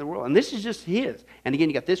this around the world. And this is just his. And again,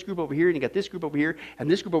 you got this group over here, and you got this group over here, and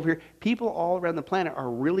this group over here. People all around the planet are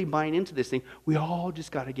really buying into this thing. We all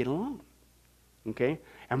just got to get along. Okay?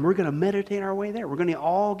 And we're going to meditate our way there. We're going to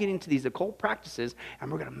all get into these occult practices,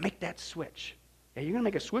 and we're going to make that switch. Yeah, you're going to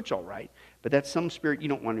make a switch all right, but that's some spirit you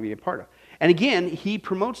don't want to be a part of. And again, he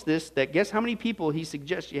promotes this, that guess how many people he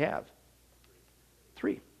suggests you have?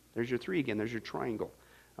 3. There's your 3 again. There's your triangle.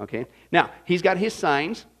 Okay? Now, he's got his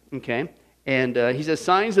signs, okay? And he says,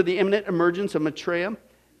 signs of the imminent emergence of Maitreya,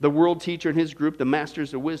 the world teacher and his group, the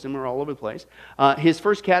masters of wisdom, are all over the place. His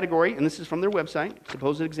first category, and this is from their website,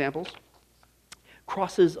 supposed examples,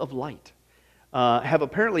 crosses of light. Have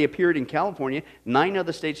apparently appeared in California, 9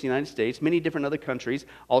 other states in the United States, many different other countries,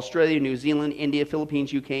 Australia, New Zealand, India,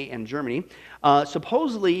 Philippines, UK, and Germany.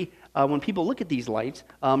 Supposedly, when people look at these lights,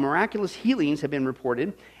 miraculous healings have been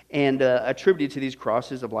reported and attributed to these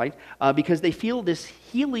crosses of light because they feel this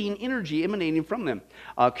healing energy emanating from them.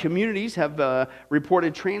 Communities have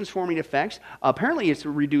reported transforming effects. Apparently, it's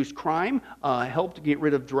reduced crime, helped get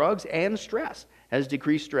rid of drugs and stress. Has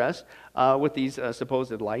decreased stress with these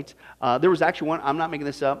supposed lights. There was actually one, I'm not making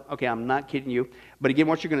this up, okay, I'm not kidding you, but again,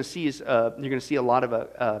 what you're going to see is, you're going to see a lot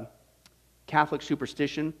of Catholic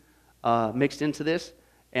superstition mixed into this,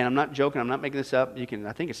 and I'm not joking, I'm not making this up, I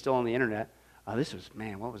think it's still on the internet. This was,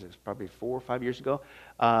 man, what was this, probably 4 or 5 years ago?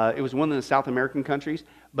 It was one of the South American countries,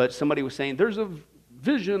 but somebody was saying, there's a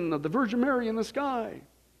vision of the Virgin Mary in the sky.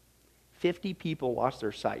 50 people lost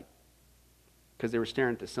their sight because they were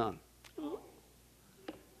staring at the sun.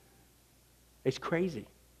 It's crazy,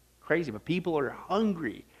 but people are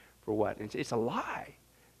hungry for what? It's a lie,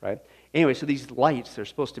 right? Anyway, so these lights, they're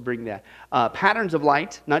supposed to bring that. Patterns of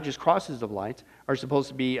light, not just crosses of light, are supposed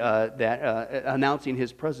to be announcing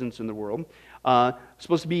his presence in the world.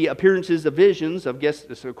 Supposed to be appearances of visions of,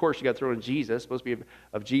 so of course you got to throw in Jesus, supposed to be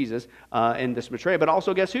of Jesus and this Maitreya, but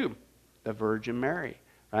also guess who? The Virgin Mary,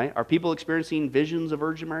 right? Are people experiencing visions of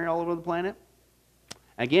Virgin Mary all over the planet?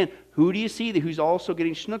 Again, who do you see who's also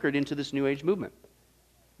getting snookered into this New Age movement?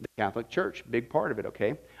 The Catholic Church, big part of it,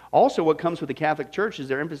 okay? Also, what comes with the Catholic Church is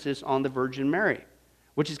their emphasis on the Virgin Mary,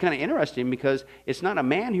 which is kind of interesting because it's not a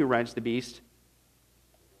man who rides the beast,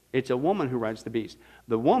 it's a woman who rides the beast.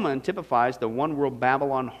 The woman typifies the one-world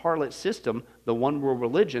Babylon harlot system, the one-world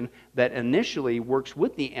religion that initially works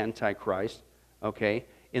with the Antichrist, okay,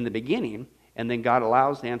 in the beginning, and then God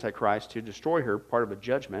allows the Antichrist to destroy her, part of a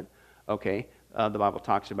judgment, okay, the Bible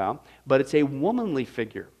talks about, but it's a womanly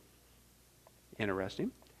figure. Interesting.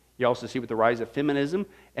 You also see with the rise of feminism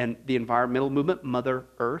and the environmental movement, Mother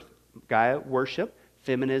Earth, Gaia worship,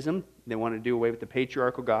 feminism, they want to do away with the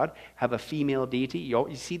patriarchal God, have a female deity.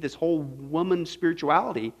 You see this whole woman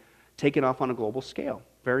spirituality taken off on a global scale.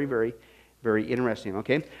 Very, very, very interesting,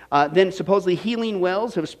 okay? Then supposedly healing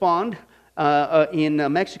wells have spawned in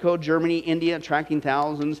Mexico, Germany, India, attracting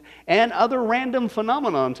thousands, and other random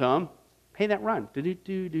phenomenon, Tom. Hey, that rhyme.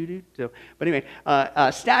 So, but anyway,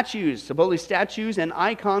 statues, supposedly statues and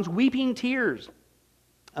icons weeping tears.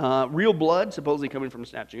 Real blood, supposedly coming from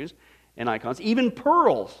statues and icons. Even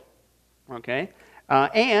pearls, okay?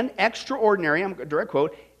 And extraordinary, I'm a direct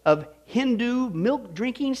quote, of Hindu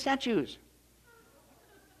milk-drinking statues.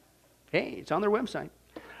 Hey, it's on their website.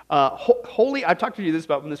 Holy, I've talked to you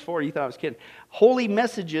about this before, you thought I was kidding. Holy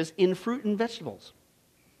messages in fruit and vegetables.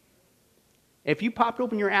 If you popped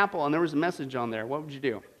open your apple and there was a message on there, what would you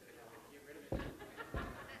do?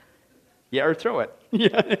 Yeah, or throw it.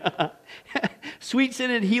 Yeah.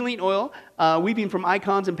 Sweet-scented healing oil, weeping from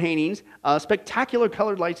icons and paintings, spectacular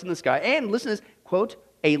colored lights in the sky, and listen to this, quote,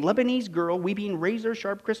 a Lebanese girl weeping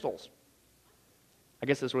razor-sharp crystals. I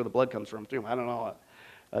guess that's where the blood comes from, too. I don't know.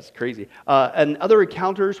 That's crazy. And other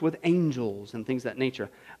encounters with angels and things of that nature.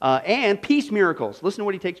 And peace miracles. Listen to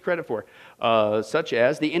what he takes credit for. Such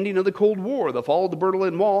as the ending of the Cold War, the fall of the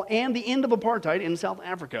Berlin Wall, and the end of apartheid in South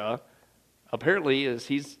Africa. Apparently, as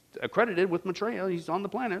he's accredited with Maitreya, he's on the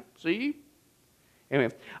planet. See?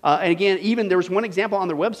 Anyway, and again, even there was one example on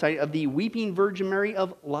their website of the Weeping Virgin Mary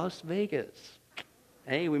of Las Vegas.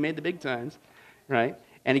 Hey, we made the big times, right?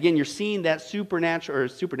 And again, you're seeing that supernatural,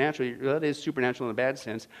 that is supernatural in a bad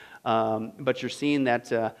sense, but you're seeing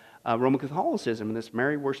that Roman Catholicism and this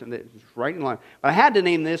Mary worship that's right in line. But I had to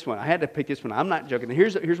name this one. I had to pick this one. I'm not joking.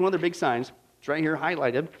 Here's one of their big signs. It's right here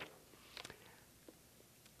highlighted.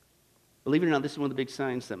 Believe it or not, this is one of the big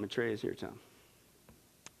signs that Maitreya is here, Tom.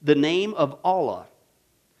 The name of Allah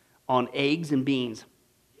on eggs and beans.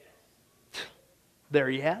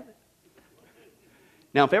 There you have it.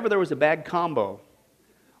 Now, if ever there was a bad combo,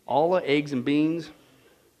 Allah, eggs, and beans,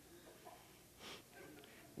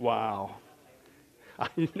 wow. I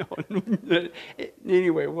know.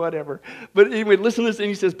 Anyway, whatever. But anyway, listen to this, and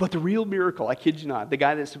he says, but the real miracle, I kid you not, the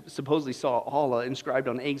guy that supposedly saw Allah inscribed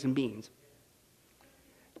on eggs and beans,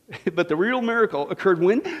 but the real miracle occurred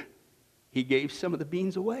when he gave some of the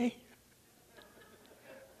beans away.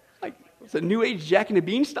 Like, it's a New Age Jack and the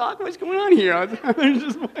Beanstalk? What's going on here?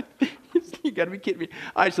 You got to be kidding me.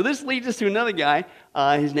 All right, so this leads us to another guy.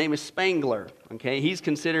 His name is Spangler. Okay, he's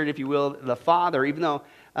considered, if you will, the father, even though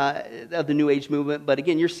of the New Age movement. But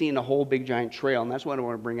again, you're seeing a whole big giant trail, and that's what I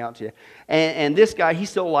want to bring out to you. And this guy, he's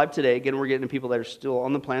still alive today. Again, we're getting to people that are still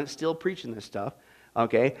on the planet, still preaching this stuff.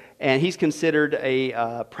 Okay, and he's considered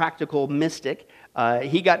a practical mystic.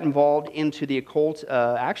 He got involved into the occult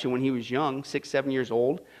actually when he was young, 6, 7 years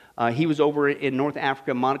old. He was over in North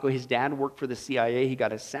Africa, Monaco. His dad worked for the CIA. He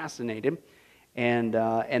got assassinated. And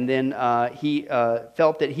then he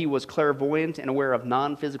felt that he was clairvoyant and aware of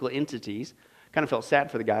non-physical entities. Kind of felt sad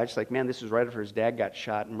for the guy. Just like, man, this was right after his dad got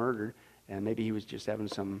shot and murdered. And maybe he was just having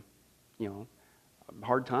some,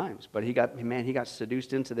 hard times. But he got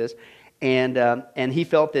seduced into this. And he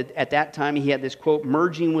felt that at that time he had this, quote,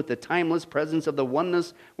 merging with the timeless presence of the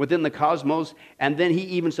oneness within the cosmos. And then he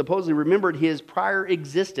even supposedly remembered his prior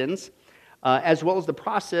existence, as well as the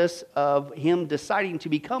process of him deciding to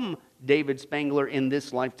become David Spangler in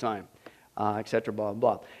this lifetime, etc., blah,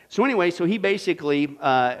 blah, blah. So anyway, so he basically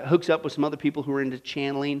hooks up with some other people who are into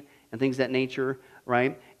channeling and things of that nature,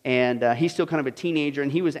 right? And he's still kind of a teenager,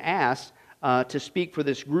 and he was asked to speak for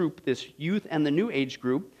this group, this youth and the New Age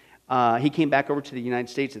group. He came back over to the United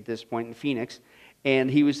States at this point in Phoenix, and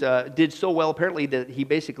he did so well apparently that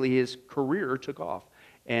his career took off,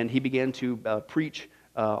 and he began to preach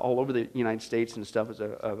all over the United States and stuff as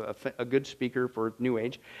a good speaker for New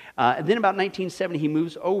Age. And then about 1970, he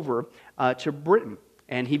moves over to Britain,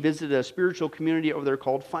 and he visited a spiritual community over there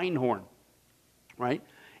called Findhorn, right?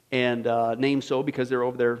 And named so because they're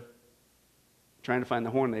over there trying to find the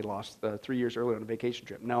horn they lost 3 years earlier on a vacation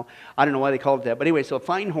trip. Now, I don't know why they called it that. But anyway, so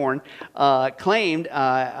Findhorn claimed,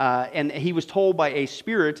 and he was told by a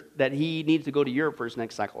spirit that he needed to go to Europe for his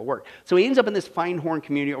next cycle of work. So he ends up in this Findhorn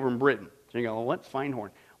community over in Britain. So you go, well, what's Findhorn?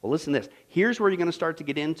 Well, listen to this. Here's where you're going to start to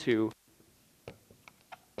get into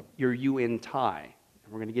your UN tie.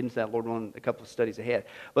 We're going to get into that, Lord willing, a couple of studies ahead.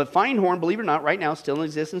 But Findhorn, believe it or not, right now, still in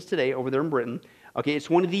existence today over there in Britain. Okay, it's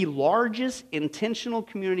one of the largest intentional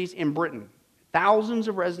communities in Britain. Thousands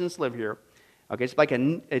of residents live here. Okay, it's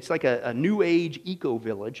like a New Age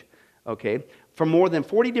eco-village. Okay, from more than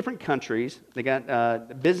 40 different countries. They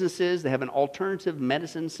got businesses. They have an alternative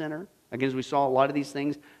medicine center. Again, as we saw, a lot of these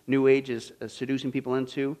things New Age is seducing people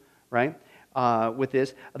into, right? With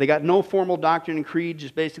this, they got no formal doctrine and creed.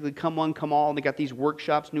 Just basically come one, come all. They got these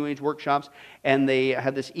workshops, New Age workshops, and they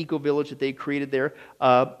have this eco-village that they created there.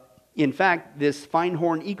 In fact, this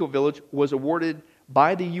Findhorn eco-village was awarded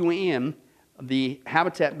by the UN the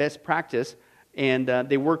Habitat Best Practice, and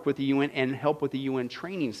they work with the UN and help with the UN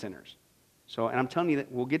training centers. So, and I'm telling you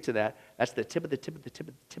that we'll get to that. That's the tip of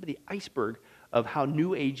the iceberg of how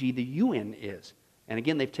New Agey the UN is. And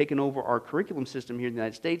again, they've taken over our curriculum system here in the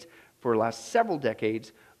United States for the last several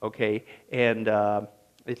decades. Okay, and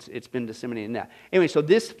it's been disseminated in that. Anyway, so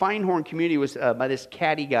this Findhorn community was by this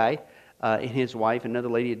caddy guy and his wife, another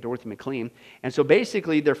lady, Dorothy McLean. And so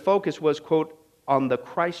basically, their focus was, quote, on the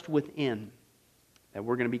Christ within, that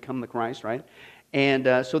we're going to become the Christ, right?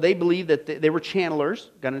 And so they believe that they were channelers,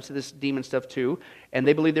 got into this demon stuff too, and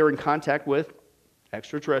they believe they were in contact with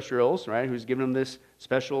extraterrestrials, right, who's given them this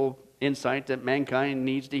special insight that mankind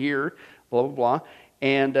needs to hear, blah, blah, blah.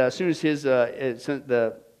 And as soon as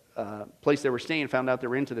the place they were staying found out they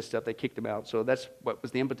were into this stuff, they kicked him out. So that's what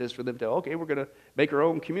was the impetus for them to, okay, we're going to make our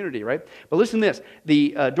own community, right? But listen to this.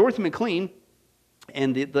 The Dorothy McLean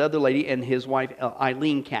and the other lady and his wife,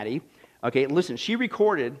 Eileen Caddy, okay, listen, she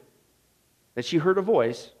recorded that she heard a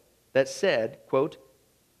voice that said, quote,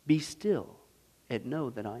 "Be still and know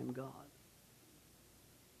that I am God."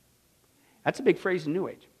 That's a big phrase in New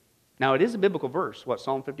Age. Now, it is a biblical verse, what,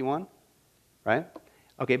 Psalm 51, right?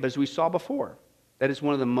 Okay, but as we saw before, that is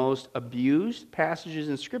one of the most abused passages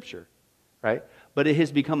in Scripture, right? But it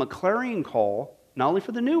has become a clarion call, not only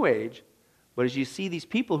for the New Age, but as you see these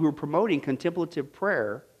people who are promoting contemplative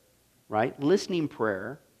prayer, right? Listening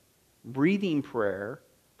prayer, breathing prayer,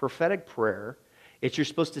 prophetic prayer, it's you're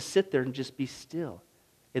supposed to sit there and just be still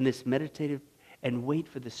in this meditative and wait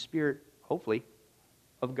for the Spirit, hopefully,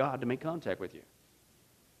 of God to make contact with you.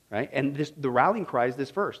 Right? And the rallying cry is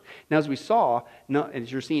this verse. Now, as we saw,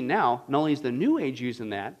 as you're seeing now, not only is the New Age using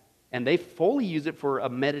that, and they fully use it for a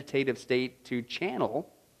meditative state to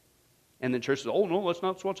channel, and the church says, oh, no, that's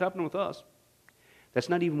not what's happening with us. That's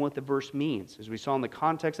not even what the verse means. As we saw in the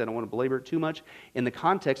context, I don't want to belabor it too much. In the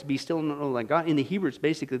context, be still and know that God. In the Hebrew, it's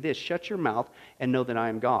basically this: shut your mouth and know that I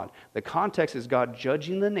am God. The context is God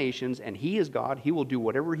judging the nations, and He is God. He will do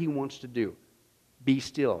whatever He wants to do. Be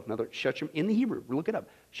still. In other words, shut your, in the Hebrew, look it up.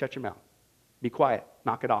 Shut your mouth. Be quiet.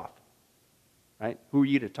 Knock it off. Right? Who are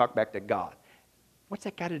you to talk back to God? What's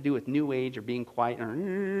that got to do with New Age or being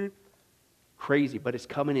quiet? Crazy, but it's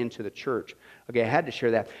coming into the church. Okay, I had to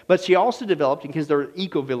share that. But she also developed, because they're an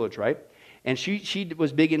eco-village, right? And she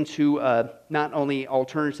was big into not only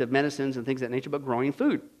alternative medicines and things of that nature, but growing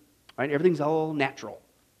food. Right? Everything's all natural.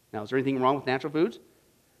 Now, is there anything wrong with natural foods?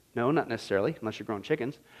 No, not necessarily, unless you're growing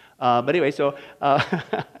chickens. But anyway, so,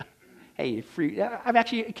 hey, free. I've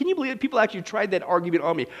actually, can you believe it? People actually tried that argument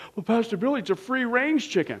on me. Well, Pastor Billy, it's a free-range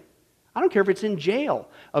chicken. I don't care if it's in jail.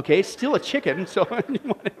 Okay, it's still a chicken, so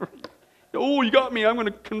whatever. Oh, you got me. I'm going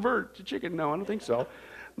to convert to chicken. No, I don't think so.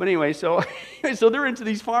 But anyway, so they're into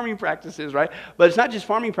these farming practices, right? But it's not just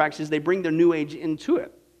farming practices. They bring their New Age into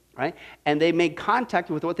it, right? And they make contact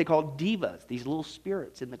with what they call divas, these little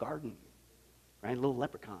spirits in the garden, right? Little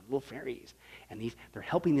leprechauns, little fairies. And they're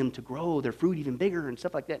helping them to grow their fruit even bigger and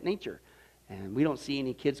stuff like that nature. And we don't see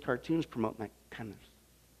any kids' cartoons promoting that kind of,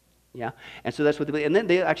 yeah? And so that's what they believe. And then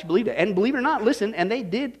they actually believed it. And believe it or not, listen, and they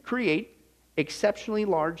did create exceptionally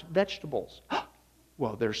large vegetables.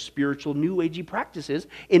 Well, their spiritual New Agey practices,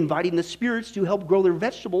 inviting the spirits to help grow their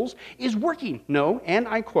vegetables, is working. No, and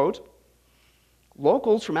I quote,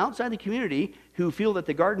 locals from outside the community who feel that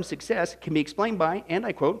the garden's success can be explained by, and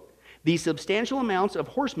I quote, the substantial amounts of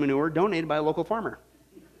horse manure donated by a local farmer.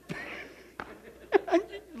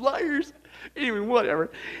 Liars. Anyway, whatever.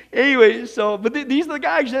 Anyway, so, but these are the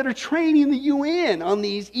guys that are training the UN on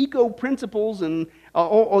these eco principles, and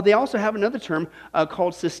they also have another term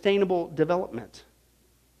called sustainable development.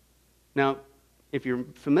 Now, if you're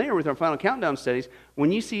familiar with our final countdown studies,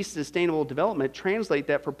 when you see sustainable development, translate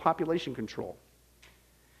that for population control.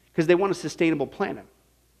 Because they want a sustainable planet.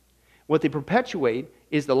 What they perpetuate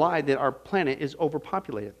is the lie that our planet is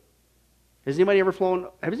overpopulated. Has anybody ever flown,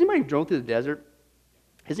 has anybody drove through the desert?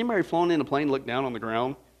 Has anybody flown in a plane and looked down on the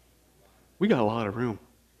ground? We got a lot of room,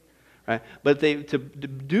 right? But to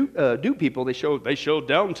do people, they show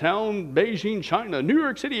downtown Beijing, China, New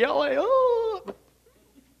York City, LA. Oh,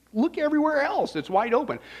 look everywhere else. It's wide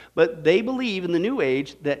open. But they believe in the New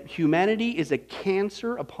Age that humanity is a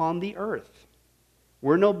cancer upon the earth.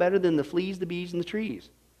 We're no better than the fleas, the bees, and the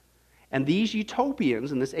trees. And these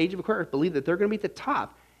utopians in this age of Aquarius believe that they're going to be at the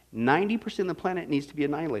top. 90% of the planet needs to be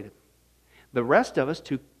annihilated. The rest of us,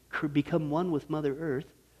 to become one with Mother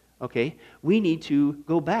Earth, okay, we need to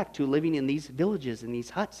go back to living in these villages and these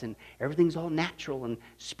huts, and everything's all natural and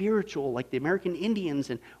spiritual, like the American Indians,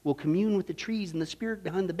 and we'll commune with the trees and the spirit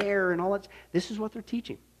behind the bear and all that. This is what they're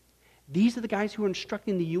teaching. These are the guys who are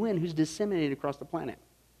instructing the UN, who's disseminated across the planet.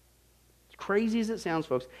 As crazy as it sounds,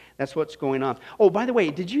 folks, that's what's going on. Oh, by the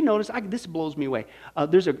way, did you notice, this blows me away.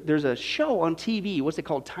 There's a show on TV, what's it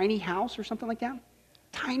called, Tiny House or something like that?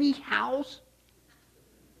 Tiny house?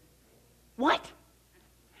 What?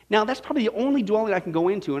 Now, that's probably the only dwelling I can go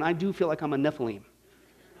into, and I do feel like I'm a Nephilim.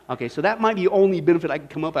 Okay, so that might be the only benefit I can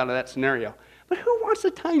come up out of that scenario. But who wants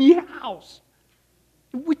a tiny house?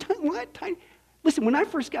 What? Tiny? Listen, when I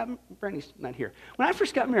first got, Brandy's not here. When I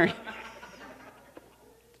first got married,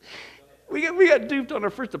 We got duped on our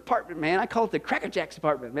first apartment, man. I call it the Cracker Jacks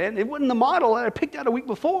apartment, man. It wasn't the model that I picked out a week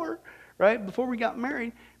before, right? Before we got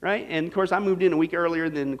married, right? And of course, I moved in a week earlier.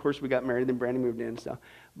 Then, of course, we got married. Then Brandy moved in and stuff.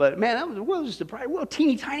 But man, that was just a surprise. Well,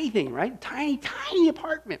 teeny tiny thing, right? Tiny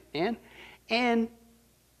apartment, man. And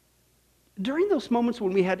during those moments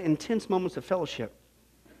when we had intense moments of fellowship,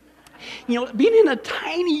 being in a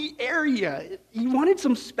tiny area, you wanted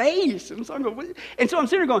some space. And so I'm sitting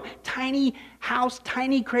there going, tiny house,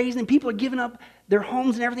 tiny crazy, and people are giving up their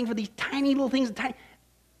homes and everything for these tiny little things.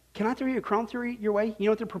 Can I throw you a crumb theory your way? You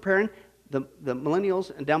know what they're preparing? The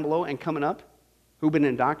millennials and down below and coming up who've been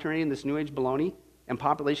indoctrinated in this New Age baloney and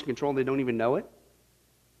population control, and they don't even know it.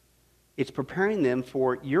 It's preparing them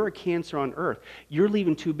for, you're a cancer on earth. You're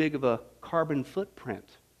leaving too big of a carbon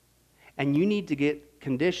footprint. And you need to get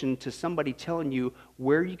conditioned to somebody telling you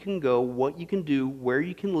where you can go, what you can do, where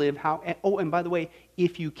you can live, how, and by the way,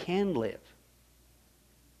 if you can live.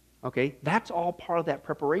 Okay? That's all part of that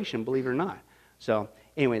preparation, believe it or not. So,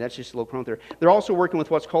 anyway, that's just a little crumb there. They're also working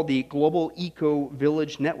with what's called the Global Eco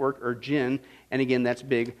Village Network, or GIN, and again, that's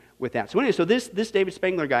big with that. So anyway, so this David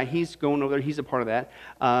Spangler guy, he's going over there, he's a part of that.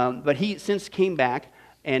 But he since came back,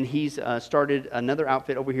 and he's started another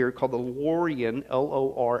outfit over here called the Lorian,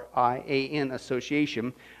 Lorian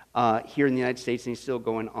Association here in the United States, and he's still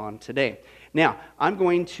going on today. Now, I'm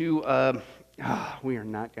going to, we are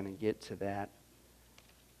not going to get to that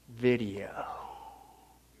video.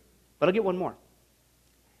 But I'll get one more.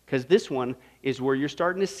 Because this one is where you're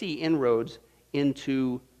starting to see inroads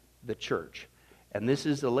into the church. And this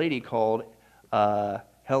is a lady called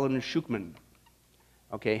Helen Schuchman.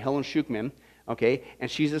 Okay, Helen Schuchman. Okay, and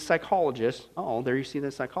she's a psychologist. Oh, there you see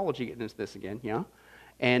the psychology getting into this again, yeah?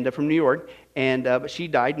 And from New York, and but she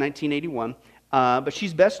died in 1981. But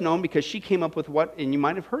she's best known because she came up with what, and you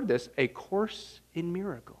might have heard this, a Course in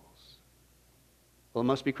Miracles. Well, it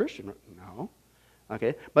must be Christian. No.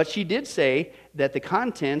 Okay, but she did say that the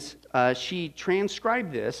contents, she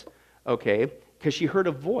transcribed this, okay, because she heard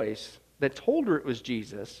a voice that told her it was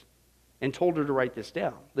Jesus and told her to write this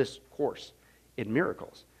down, this Course in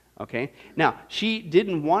Miracles. Okay, now she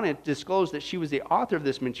didn't want to disclose that she was the author of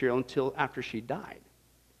this material until after she died,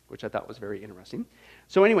 which I thought was very interesting.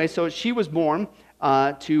 So anyway, so she was born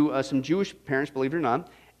to some Jewish parents, believe it or not,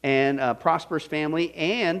 and a prosperous family,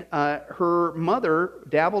 and her mother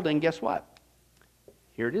dabbled in, guess what?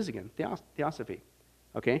 Here it is again, theosophy.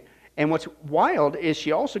 Okay, and what's wild is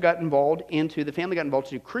she also got involved into, the family got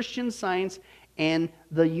involved into Christian Science and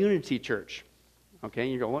the Unity Church. Okay,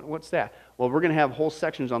 you go, what's that? Well, we're going to have whole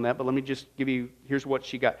sections on that, but let me just give you, here's what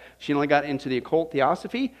she got. She only got into the occult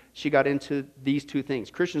theosophy. She got into these two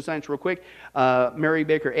things. Christian Science, real quick. Mary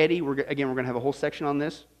Baker Eddy, we're going to have a whole section on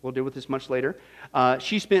this. We'll deal with this much later.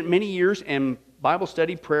 She spent many years in Bible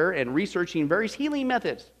study, prayer, and researching various healing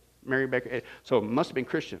methods. Mary Baker Eddy. So it must have been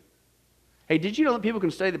Christian. Hey, did you know that people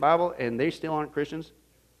can study the Bible and they still aren't Christians?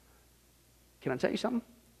 Can I tell you something?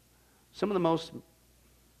 Some of the most, with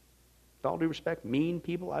all due respect, mean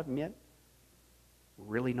people I've met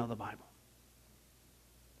really know the Bible,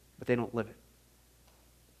 but they don't live it.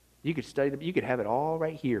 You could study you could have it all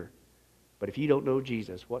right here, but if you don't know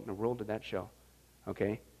Jesus, what in the world did that show?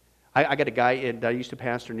 Okay, I got a guy that I used to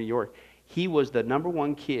pastor in New York. He was the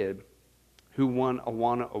 #1 kid who won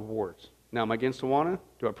Awana Awards. Now, am I against Awana?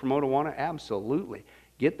 Do I promote Awana? Absolutely.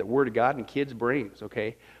 Get the Word of God in kids' brains,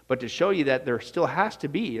 okay? But to show you that there still has to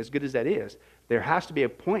be, as good as that is, there has to be a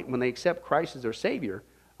point when they accept Christ as their Savior.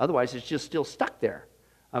 Otherwise, it's just still stuck there,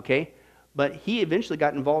 okay? But he eventually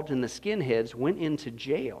got involved in the skinheads, went into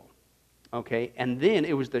jail, okay? And then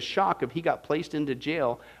it was the shock of he got placed into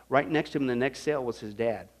jail. Right next to him in the next cell was his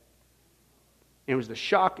dad. And it was the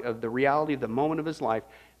shock of the reality of the moment of his life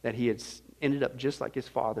that he had ended up just like his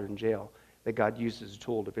father in jail, that God used as a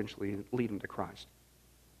tool to eventually lead him to Christ.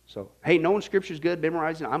 So, hey, knowing Scripture is good,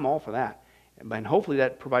 memorizing, I'm all for that. And hopefully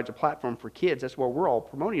that provides a platform for kids. That's where we're all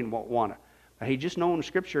promoting Awana. But hey, just knowing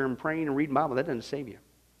Scripture and praying and reading the Bible, that doesn't save you.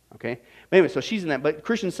 Okay? But anyway, so she's in that. But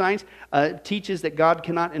Christian Science teaches that God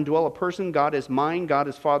cannot indwell a person. God is mind. God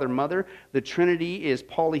is Father, Mother. The Trinity is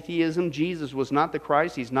polytheism. Jesus was not the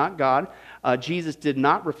Christ. He's not God. Jesus did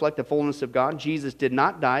not reflect the fullness of God. Jesus did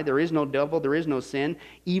not die. There is no devil. There is no sin.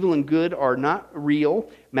 Evil and good are not real.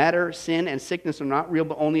 Matter, sin, and sickness are not real,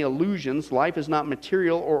 but only illusions. Life is not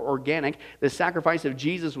material or organic. The sacrifice of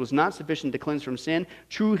Jesus was not sufficient to cleanse from sin.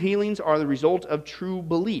 True healings are the result of true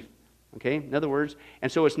belief. Okay, in other words,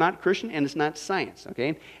 and so it's not Christian and it's not science,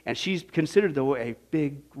 okay? And she's considered, though, a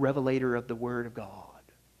big revelator of the Word of God.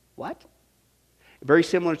 What? Very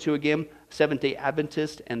similar to, again, Seventh-day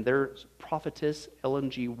Adventist and their prophetess, Ellen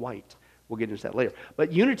G. White. We'll get into that later.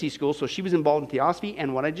 But Unity School, so she was involved in theosophy,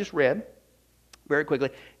 and what I just read, very quickly.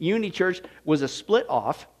 Unity Church was a split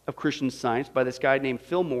off of Christian Science by this guy named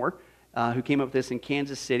Phil Moore, who came up with this in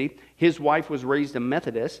Kansas City. His wife was raised a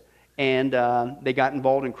Methodist, and they got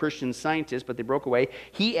involved in Christian Scientists, but they broke away.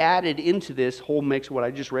 He added into this whole mix, what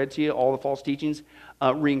I just read to you, all the false teachings,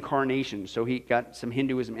 reincarnation. So he got some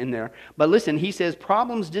Hinduism in there. But listen, he says,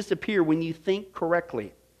 problems disappear when you think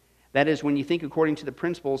correctly. That is, when you think according to the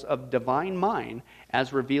principles of divine mind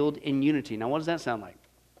as revealed in unity. Now, what does that sound like?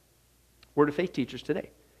 Word of faith teachers today.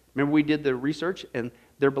 Remember we did the research and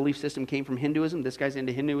their belief system came from Hinduism. This guy's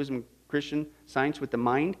into Hinduism, Christian Science with the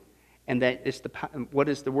mind. And that is what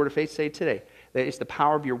does the Word of Faith say today? That it's the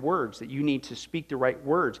power of your words, that you need to speak the right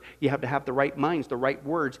words. You have to have the right minds, the right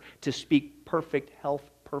words to speak perfect health,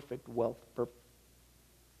 perfect wealth. It's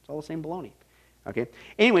all the same baloney. Okay.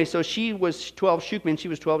 Anyway, so she was 12. Shukman, she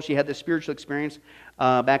was 12. She had this spiritual experience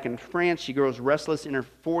back in France. She grows restless in her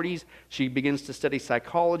 40s. She begins to study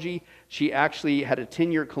psychology. She actually had a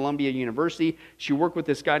tenure at Columbia University. She worked with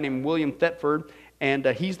this guy named William Thetford, and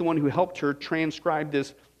he's the one who helped her transcribe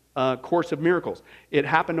this Course of Miracles. It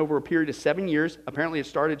happened over a period of 7 years. Apparently it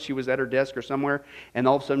started, she was at her desk or somewhere, and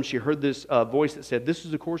all of a sudden she heard this voice that said, "This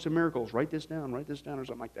is a Course of Miracles. Write this down," or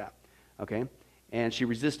something like that. Okay? And she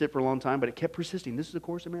resisted it for a long time, but it kept persisting. "This is a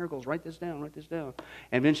Course of Miracles. Write this down, write this down."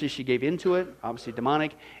 And eventually she gave into it, obviously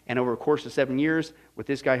demonic, and over a course of 7 years, with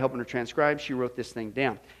this guy helping her transcribe, she wrote this thing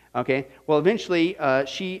down. Okay? Well, eventually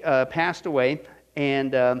she passed away,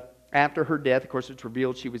 and after her death, of course, it's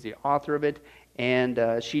revealed she was the author of it,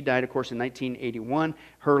 and she died, of course, in 1981.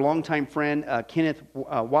 Her longtime friend, Kenneth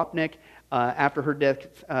Wapnick, after her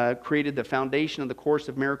death, created the foundation of the Course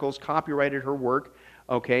of Miracles, copyrighted her work,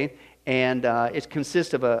 okay? And it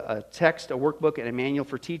consists of a text, a workbook, and a manual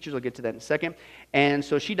for teachers. I'll get to that in a second. And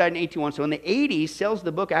so she died in 1981. So in the 80s, sales of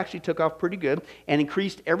the book actually took off pretty good and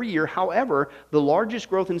increased every year. However, the largest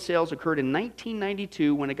growth in sales occurred in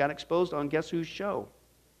 1992 when it got exposed on guess whose show?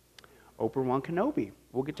 Oprah Kenobi.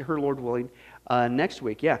 We'll get to her, Lord willing, next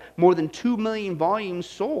week. Yeah, more than 2 million volumes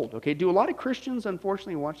sold. Okay, do a lot of Christians,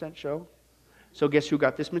 unfortunately, watch that show? So guess who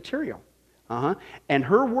got this material? And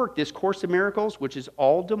her work, this Course of Miracles, which is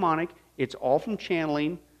all demonic, it's all from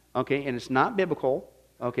channeling, okay, and it's not biblical,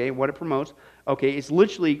 okay, what it promotes, okay, it's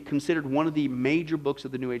literally considered one of the major books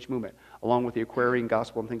of the New Age movement, along with the Aquarian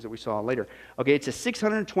Gospel and things that we saw later. Okay, it's a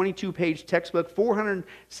 622-page textbook,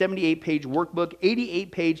 478-page workbook,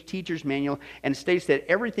 88-page teacher's manual, and states that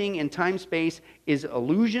everything in time-space is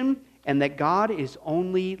illusion and that God is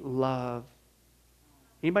only love.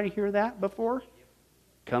 Anybody hear that before?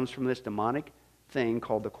 Comes from this demonic thing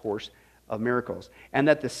called the Course of Miracles. And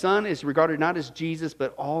that the Son is regarded not as Jesus,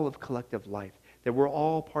 but all of collective life. That we're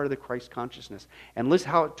all part of the Christ consciousness. And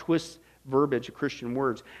listen how it twists verbiage of Christian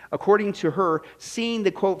words. According to her, seeing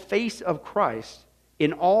the, quote, face of Christ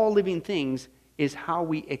in all living things is how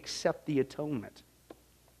we accept the atonement.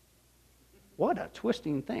 What a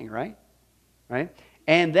twisting thing, right? Right?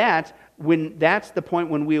 And that's the point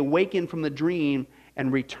when we awaken from the dream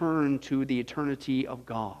and return to the eternity of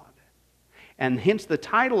God. And hence the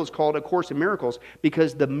title is called A Course in Miracles,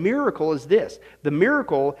 because the miracle is this. The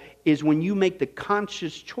miracle is when you make the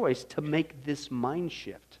conscious choice to make this mind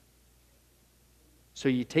shift. So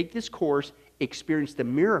you take this course, experience the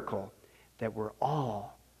miracle that we're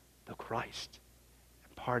all the Christ.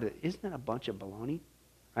 Part of it. Isn't that a bunch of baloney?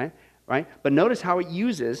 Right? But notice how it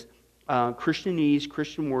uses Christianese,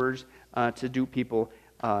 Christian words to dupe people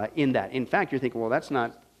in that. In fact, you're thinking, well, that's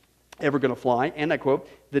not ever going to fly. And I quote,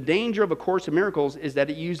 "The danger of A Course in Miracles is that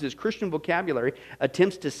it uses Christian vocabulary,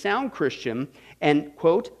 attempts to sound Christian, and,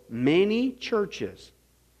 quote, many churches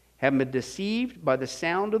have been deceived by the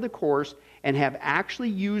sound of the Course and have actually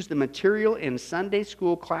used the material in Sunday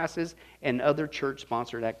school classes and other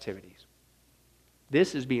church-sponsored activities."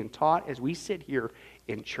 This is being taught as we sit here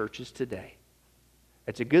in churches today.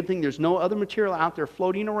 It's a good thing there's no other material out there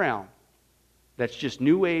floating around that's just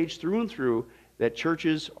New Age through and through that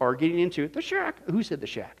churches are getting into. The shack. Who said the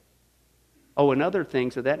shack? Oh, and other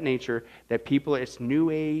things of that nature that people, it's New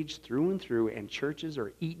Age through and through, and churches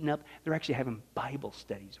are eating up. They're actually having Bible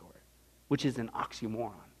studies over it, which is an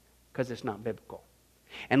oxymoron because it's not biblical.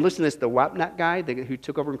 And listen to this, the Wapnick guy who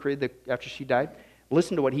took over and created after she died,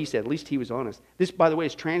 listen to what he said. At least he was honest. This, by the way,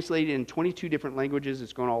 is translated in 22 different languages.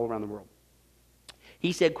 It's going all around the world.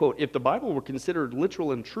 He said, quote, "If the Bible were considered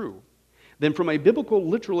literal and true, then from a biblical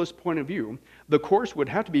literalist point of view, the Course would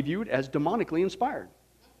have to be viewed as demonically inspired."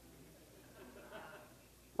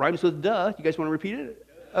 Rhymes with duh. You guys want to repeat it?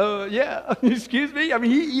 Yeah. Excuse me? I mean,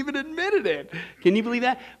 he even admitted it. Can you believe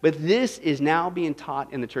that? But this is now being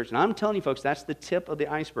taught in the church. And I'm telling you, folks, that's the tip of the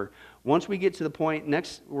iceberg. Once we get to the point,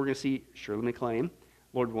 next we're going to see Shirley MacLaine,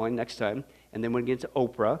 Lord willing, next time. and then we're going to get into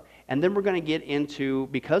Oprah, and then we're going to get into,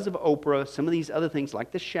 because of Oprah, some of these other things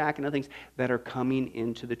like the shack and other things that are coming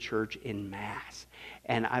into the church in mass.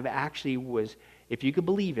 And I've actually was, if you could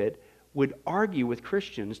believe it, would argue with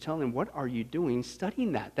Christians, telling them, what are you doing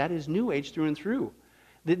studying that? That is New Age through and through.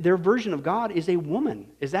 Their version of God is a woman.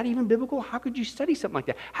 Is that even biblical? How could you study something like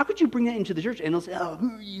that? How could you bring that into the church? And they'll say, oh,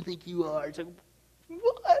 who do you think you are? It's like,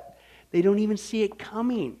 what? They don't even see it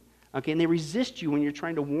coming. Okay, and they resist you when you're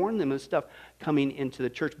trying to warn them of stuff coming into the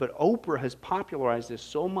church. But Oprah has popularized this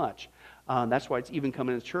so much. That's why it's even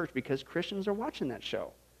coming to the church, because Christians are watching that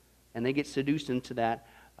show. And they get seduced into that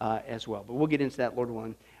as well. But we'll get into that, Lord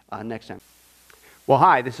willing, next time. Well,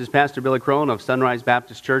 hi, this is Pastor Billy Crone of Sunrise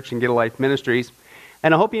Baptist Church and Get a Life Ministries.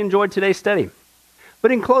 And I hope you enjoyed today's study.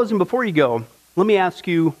 But in closing, before you go, let me ask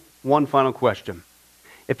you one final question.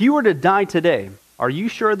 If you were to die today, are you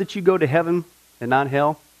sure that you go to heaven and not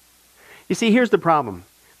hell? You see, here's the problem.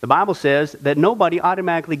 The Bible says that nobody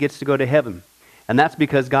automatically gets to go to heaven. And that's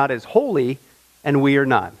because God is holy and we are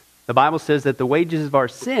not. The Bible says that the wages of our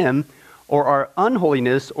sin, or our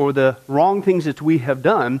unholiness, or the wrong things that we have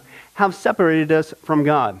done, have separated us from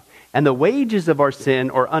God. And the wages of our sin,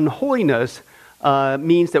 or unholiness,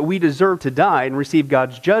 means that we deserve to die and receive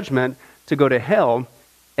God's judgment to go to hell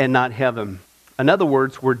and not heaven. In other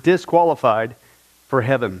words, we're disqualified for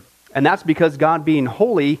heaven. And that's because God being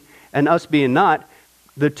holy and us being not,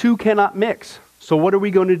 the two cannot mix. So what are we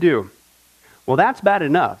going to do? Well, that's bad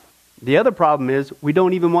enough. The other problem is we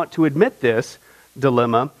don't even want to admit this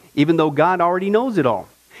dilemma, even though God already knows it all.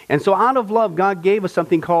 And so out of love, God gave us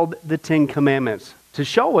something called the 10 Commandments to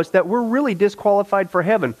show us that we're really disqualified for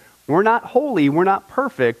heaven. We're not holy, we're not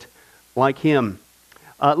perfect like Him.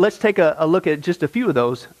 Let's take a look at just a few of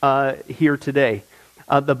those here today.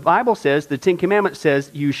 The Bible says, the 10 Commandments says,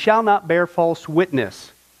 you shall not bear false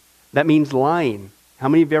witness. That means lying. How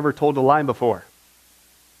many of you ever told a lie before?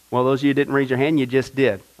 Well, those of you who didn't raise your hand, you just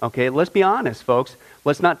did. Okay, let's be honest, folks.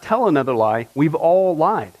 Let's not tell another lie. We've all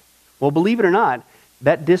lied. Well, believe it or not,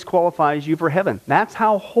 that disqualifies you for heaven. That's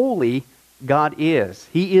how holy God is.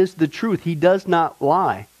 He is the truth. He does not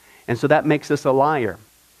lie. And so that makes us a liar.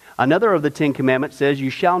 Another of the 10 Commandments says, you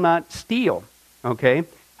shall not steal. Okay?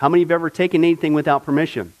 How many have ever taken anything without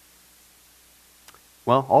permission?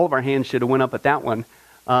 Well, all of our hands should have went up at that one.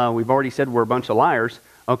 We've already said we're a bunch of liars.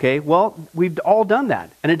 Okay, well, we've all done that.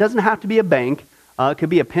 And it doesn't have to be a bank. It could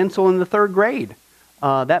be a pencil in the 3rd grade.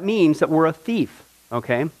 That means that we're a thief.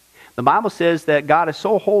 Okay? The Bible says that God is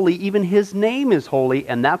so holy, even His name is holy.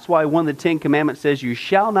 And that's why one of the 10 Commandments says, you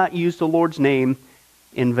shall not use the Lord's name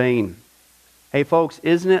in vain. Hey, folks,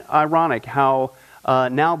 isn't it ironic how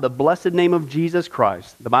now the blessed name of Jesus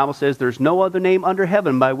Christ, the Bible says there's no other name under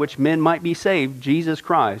heaven by which men might be saved, Jesus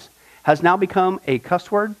Christ, has now become a cuss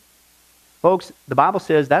word? Folks, the Bible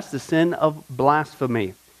says that's the sin of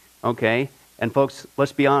blasphemy. Okay? And folks,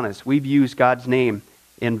 let's be honest. We've used God's name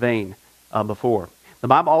in vain before. The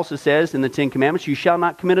Bible also says in the 10 Commandments, you shall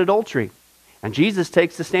not commit adultery. And Jesus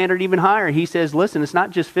takes the standard even higher. He says, listen, it's not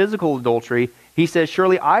just physical adultery. He says,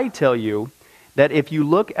 surely I tell you that if you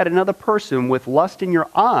look at another person with lust in your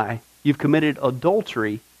eye, you've committed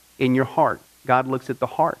adultery in your heart. God looks at the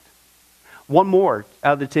heart. One more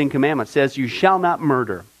out of the 10 Commandments says, you shall not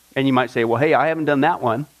murder. And you might say, well, hey, I haven't done that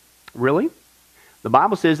one. Really? The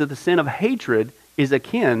Bible says that the sin of hatred is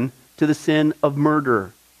akin to the sin of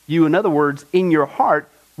murder. You, in other words, in your heart,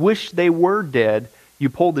 wish they were dead. You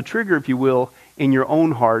pulled the trigger, if you will, in your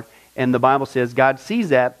own heart. And the Bible says God sees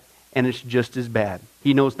that, and it's just as bad.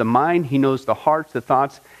 He knows the mind, He knows the hearts, the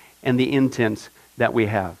thoughts, and the intents that we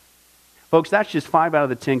have. Folks, that's just 5 out of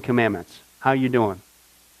the 10 Commandments. How you doing?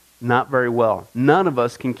 Not very well. None of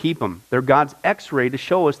us can keep them. They're God's x-ray to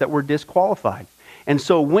show us that we're disqualified. And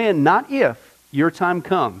so when, not if, your time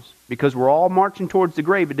comes, because we're all marching towards the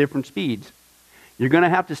grave at different speeds, you're going to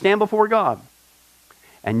have to stand before God.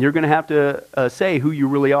 And you're going to have to say who you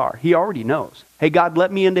really are. He already knows. Hey, God,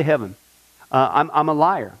 let me into heaven. I'm a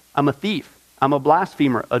liar. I'm a thief. I'm a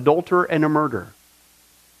blasphemer, adulterer, and a murderer.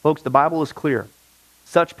 Folks, the Bible is clear.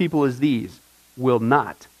 Such people as these will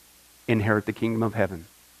not inherit the kingdom of heaven.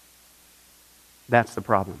 That's the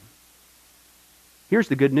problem. Here's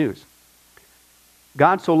the good news.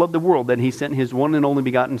 God so loved the world that He sent His one and only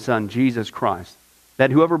begotten Son, Jesus Christ,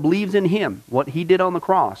 that whoever believes in Him, what He did on the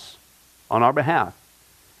cross on our behalf,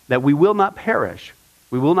 that we will not perish,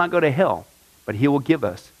 we will not go to hell, but He will give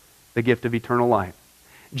us the gift of eternal life.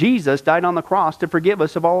 Jesus died on the cross to forgive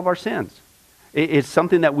us of all of our sins. It's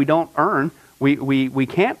something that we don't earn. We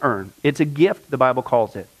can't earn. It's a gift, the Bible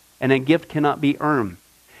calls it, and a gift cannot be earned.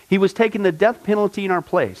 He was taking the death penalty in our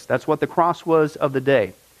place. That's what the cross was of the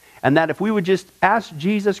day. And that if we would just ask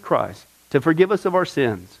Jesus Christ to forgive us of our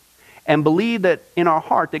sins, and believe that in our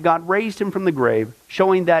heart that God raised him from the grave,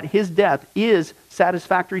 showing that his death is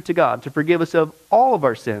satisfactory to God to forgive us of all of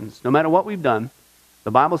our sins, no matter what we've done,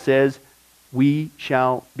 the Bible says we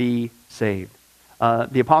shall be saved.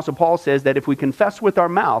 The Apostle Paul says that if we confess with our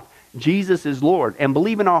mouth Jesus is Lord and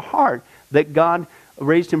believe in our heart that God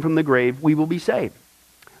raised him from the grave, we will be saved.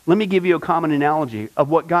 Let me give you a common analogy of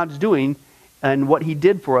what God's doing and what he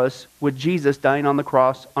did for us with Jesus dying on the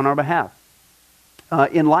cross on our behalf.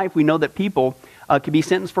 In life, we know that people can be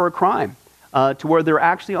sentenced for a crime to where they're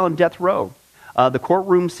actually on death row. The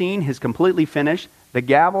courtroom scene is completely finished. The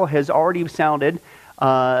gavel has already sounded.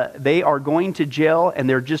 They are going to jail, and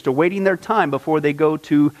they're just awaiting their time before they go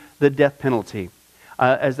to the death penalty.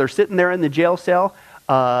 As they're sitting there in the jail cell,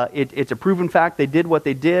 it's a proven fact they did what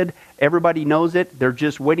they did. Everybody knows it. They're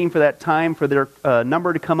just waiting for that time for their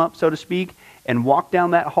number to come up, so to speak, and walk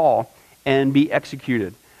down that hall and be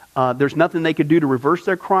executed. There's nothing they could do to reverse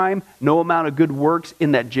their crime. No amount of good works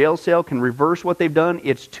in that jail cell can reverse what they've done.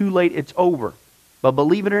 It's too late. It's over. But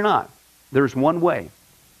believe it or not, there's one way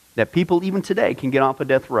that people even today can get off of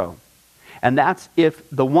death row. And that's if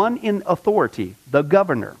the one in authority, the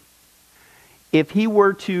governor, if he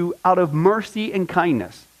were to, out of mercy and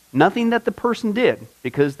kindness, nothing that the person did,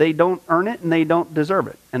 because they don't earn it and they don't deserve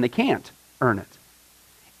it, and they can't earn it,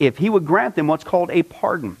 if he would grant them what's called a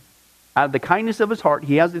pardon, out of the kindness of his heart,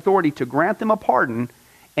 he has the authority to grant them a pardon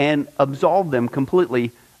and absolve them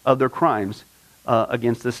completely of their crimes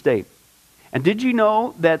against the state. And did you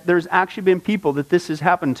know that there's actually been people that this has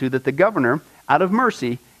happened to, that the governor, out of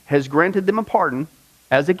mercy, has granted them a pardon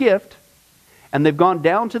as a gift, and they've gone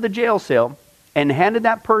down to the jail cell and handed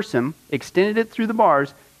that person, extended it through the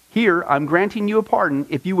bars, here, I'm granting you a pardon.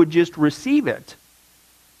 If you would just receive it,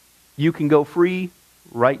 you can go free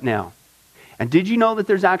right now. And did you know that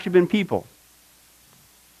there's actually been people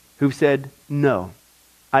who've said, no,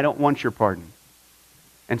 I don't want your pardon.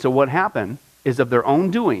 And so what happened is of their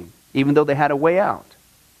own doing, even though they had a way out,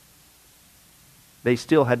 they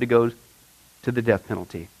still had to go to the death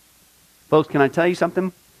penalty. Folks, can I tell you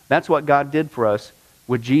something? That's what God did for us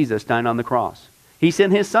with Jesus dying on the cross. He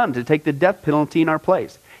sent his son to take the death penalty in our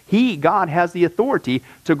place. God has the authority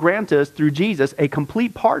to grant us through Jesus a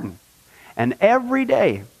complete pardon. And every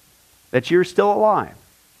day that you're still alive,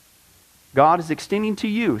 God is extending to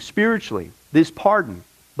you spiritually this pardon.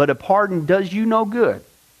 But a pardon does you no good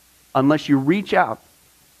unless you reach out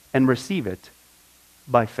and receive it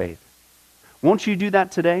by faith. Won't you do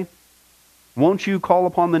that today? Won't you call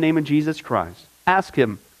upon the name of Jesus Christ? Ask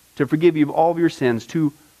him to forgive you of all of your sins,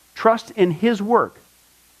 to trust in his work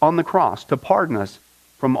on the cross to pardon us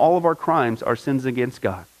from all of our crimes, our sins against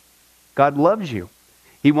God. God loves you.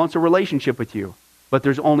 He wants a relationship with you. But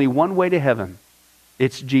there's only one way to heaven.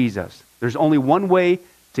 It's Jesus. There's only one way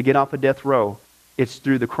to get off of death row. It's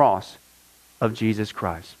through the cross of Jesus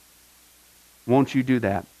Christ. Won't you do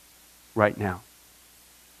that right now?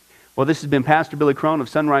 Well, this has been Pastor Billy Crone of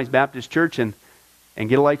Sunrise Baptist Church and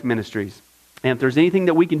Get a Life Ministries. And if there's anything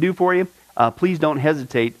that we can do for you, please don't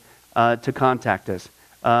hesitate to contact us.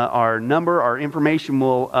 Our number, our information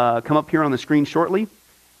will come up here on the screen shortly.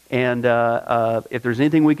 And if there's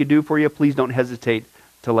anything we could do for you, please don't hesitate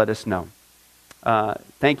to let us know.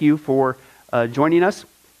 Thank you for joining us.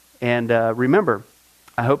 And remember,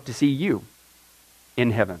 I hope to see you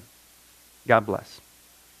in heaven. God bless.